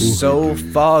was so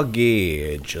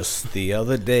foggy just the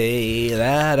other day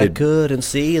that I couldn't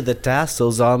see the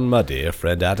tassels on my dear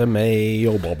friend Adam May.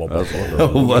 But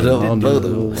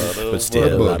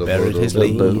still, I buried his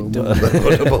lead.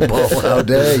 How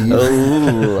dare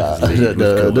you?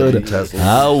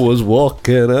 I was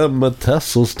walking, and my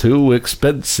tassels too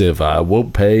expensive, I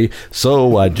won't pay,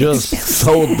 so I just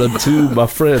sold them to my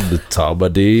friend Tom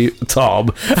Friday.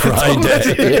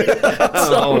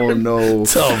 Oh no,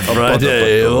 Tom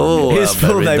Friday. Oh, his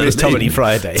full name is Tomedy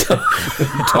Friday.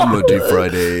 Tomedy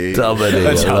Friday. Tomedy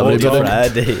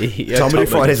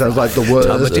Friday sounds like the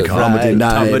worst comedy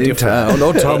night in town.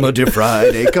 Oh, Tomedy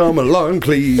Friday, come along,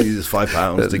 please.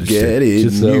 £5 to get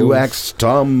in. New acts,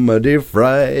 Tomedy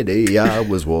Friday. I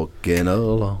was walking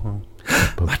along.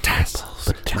 My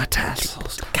tassels, my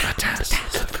tassels, my tassels, my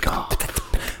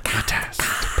tassels,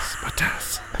 my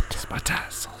tassels, my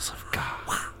tassels.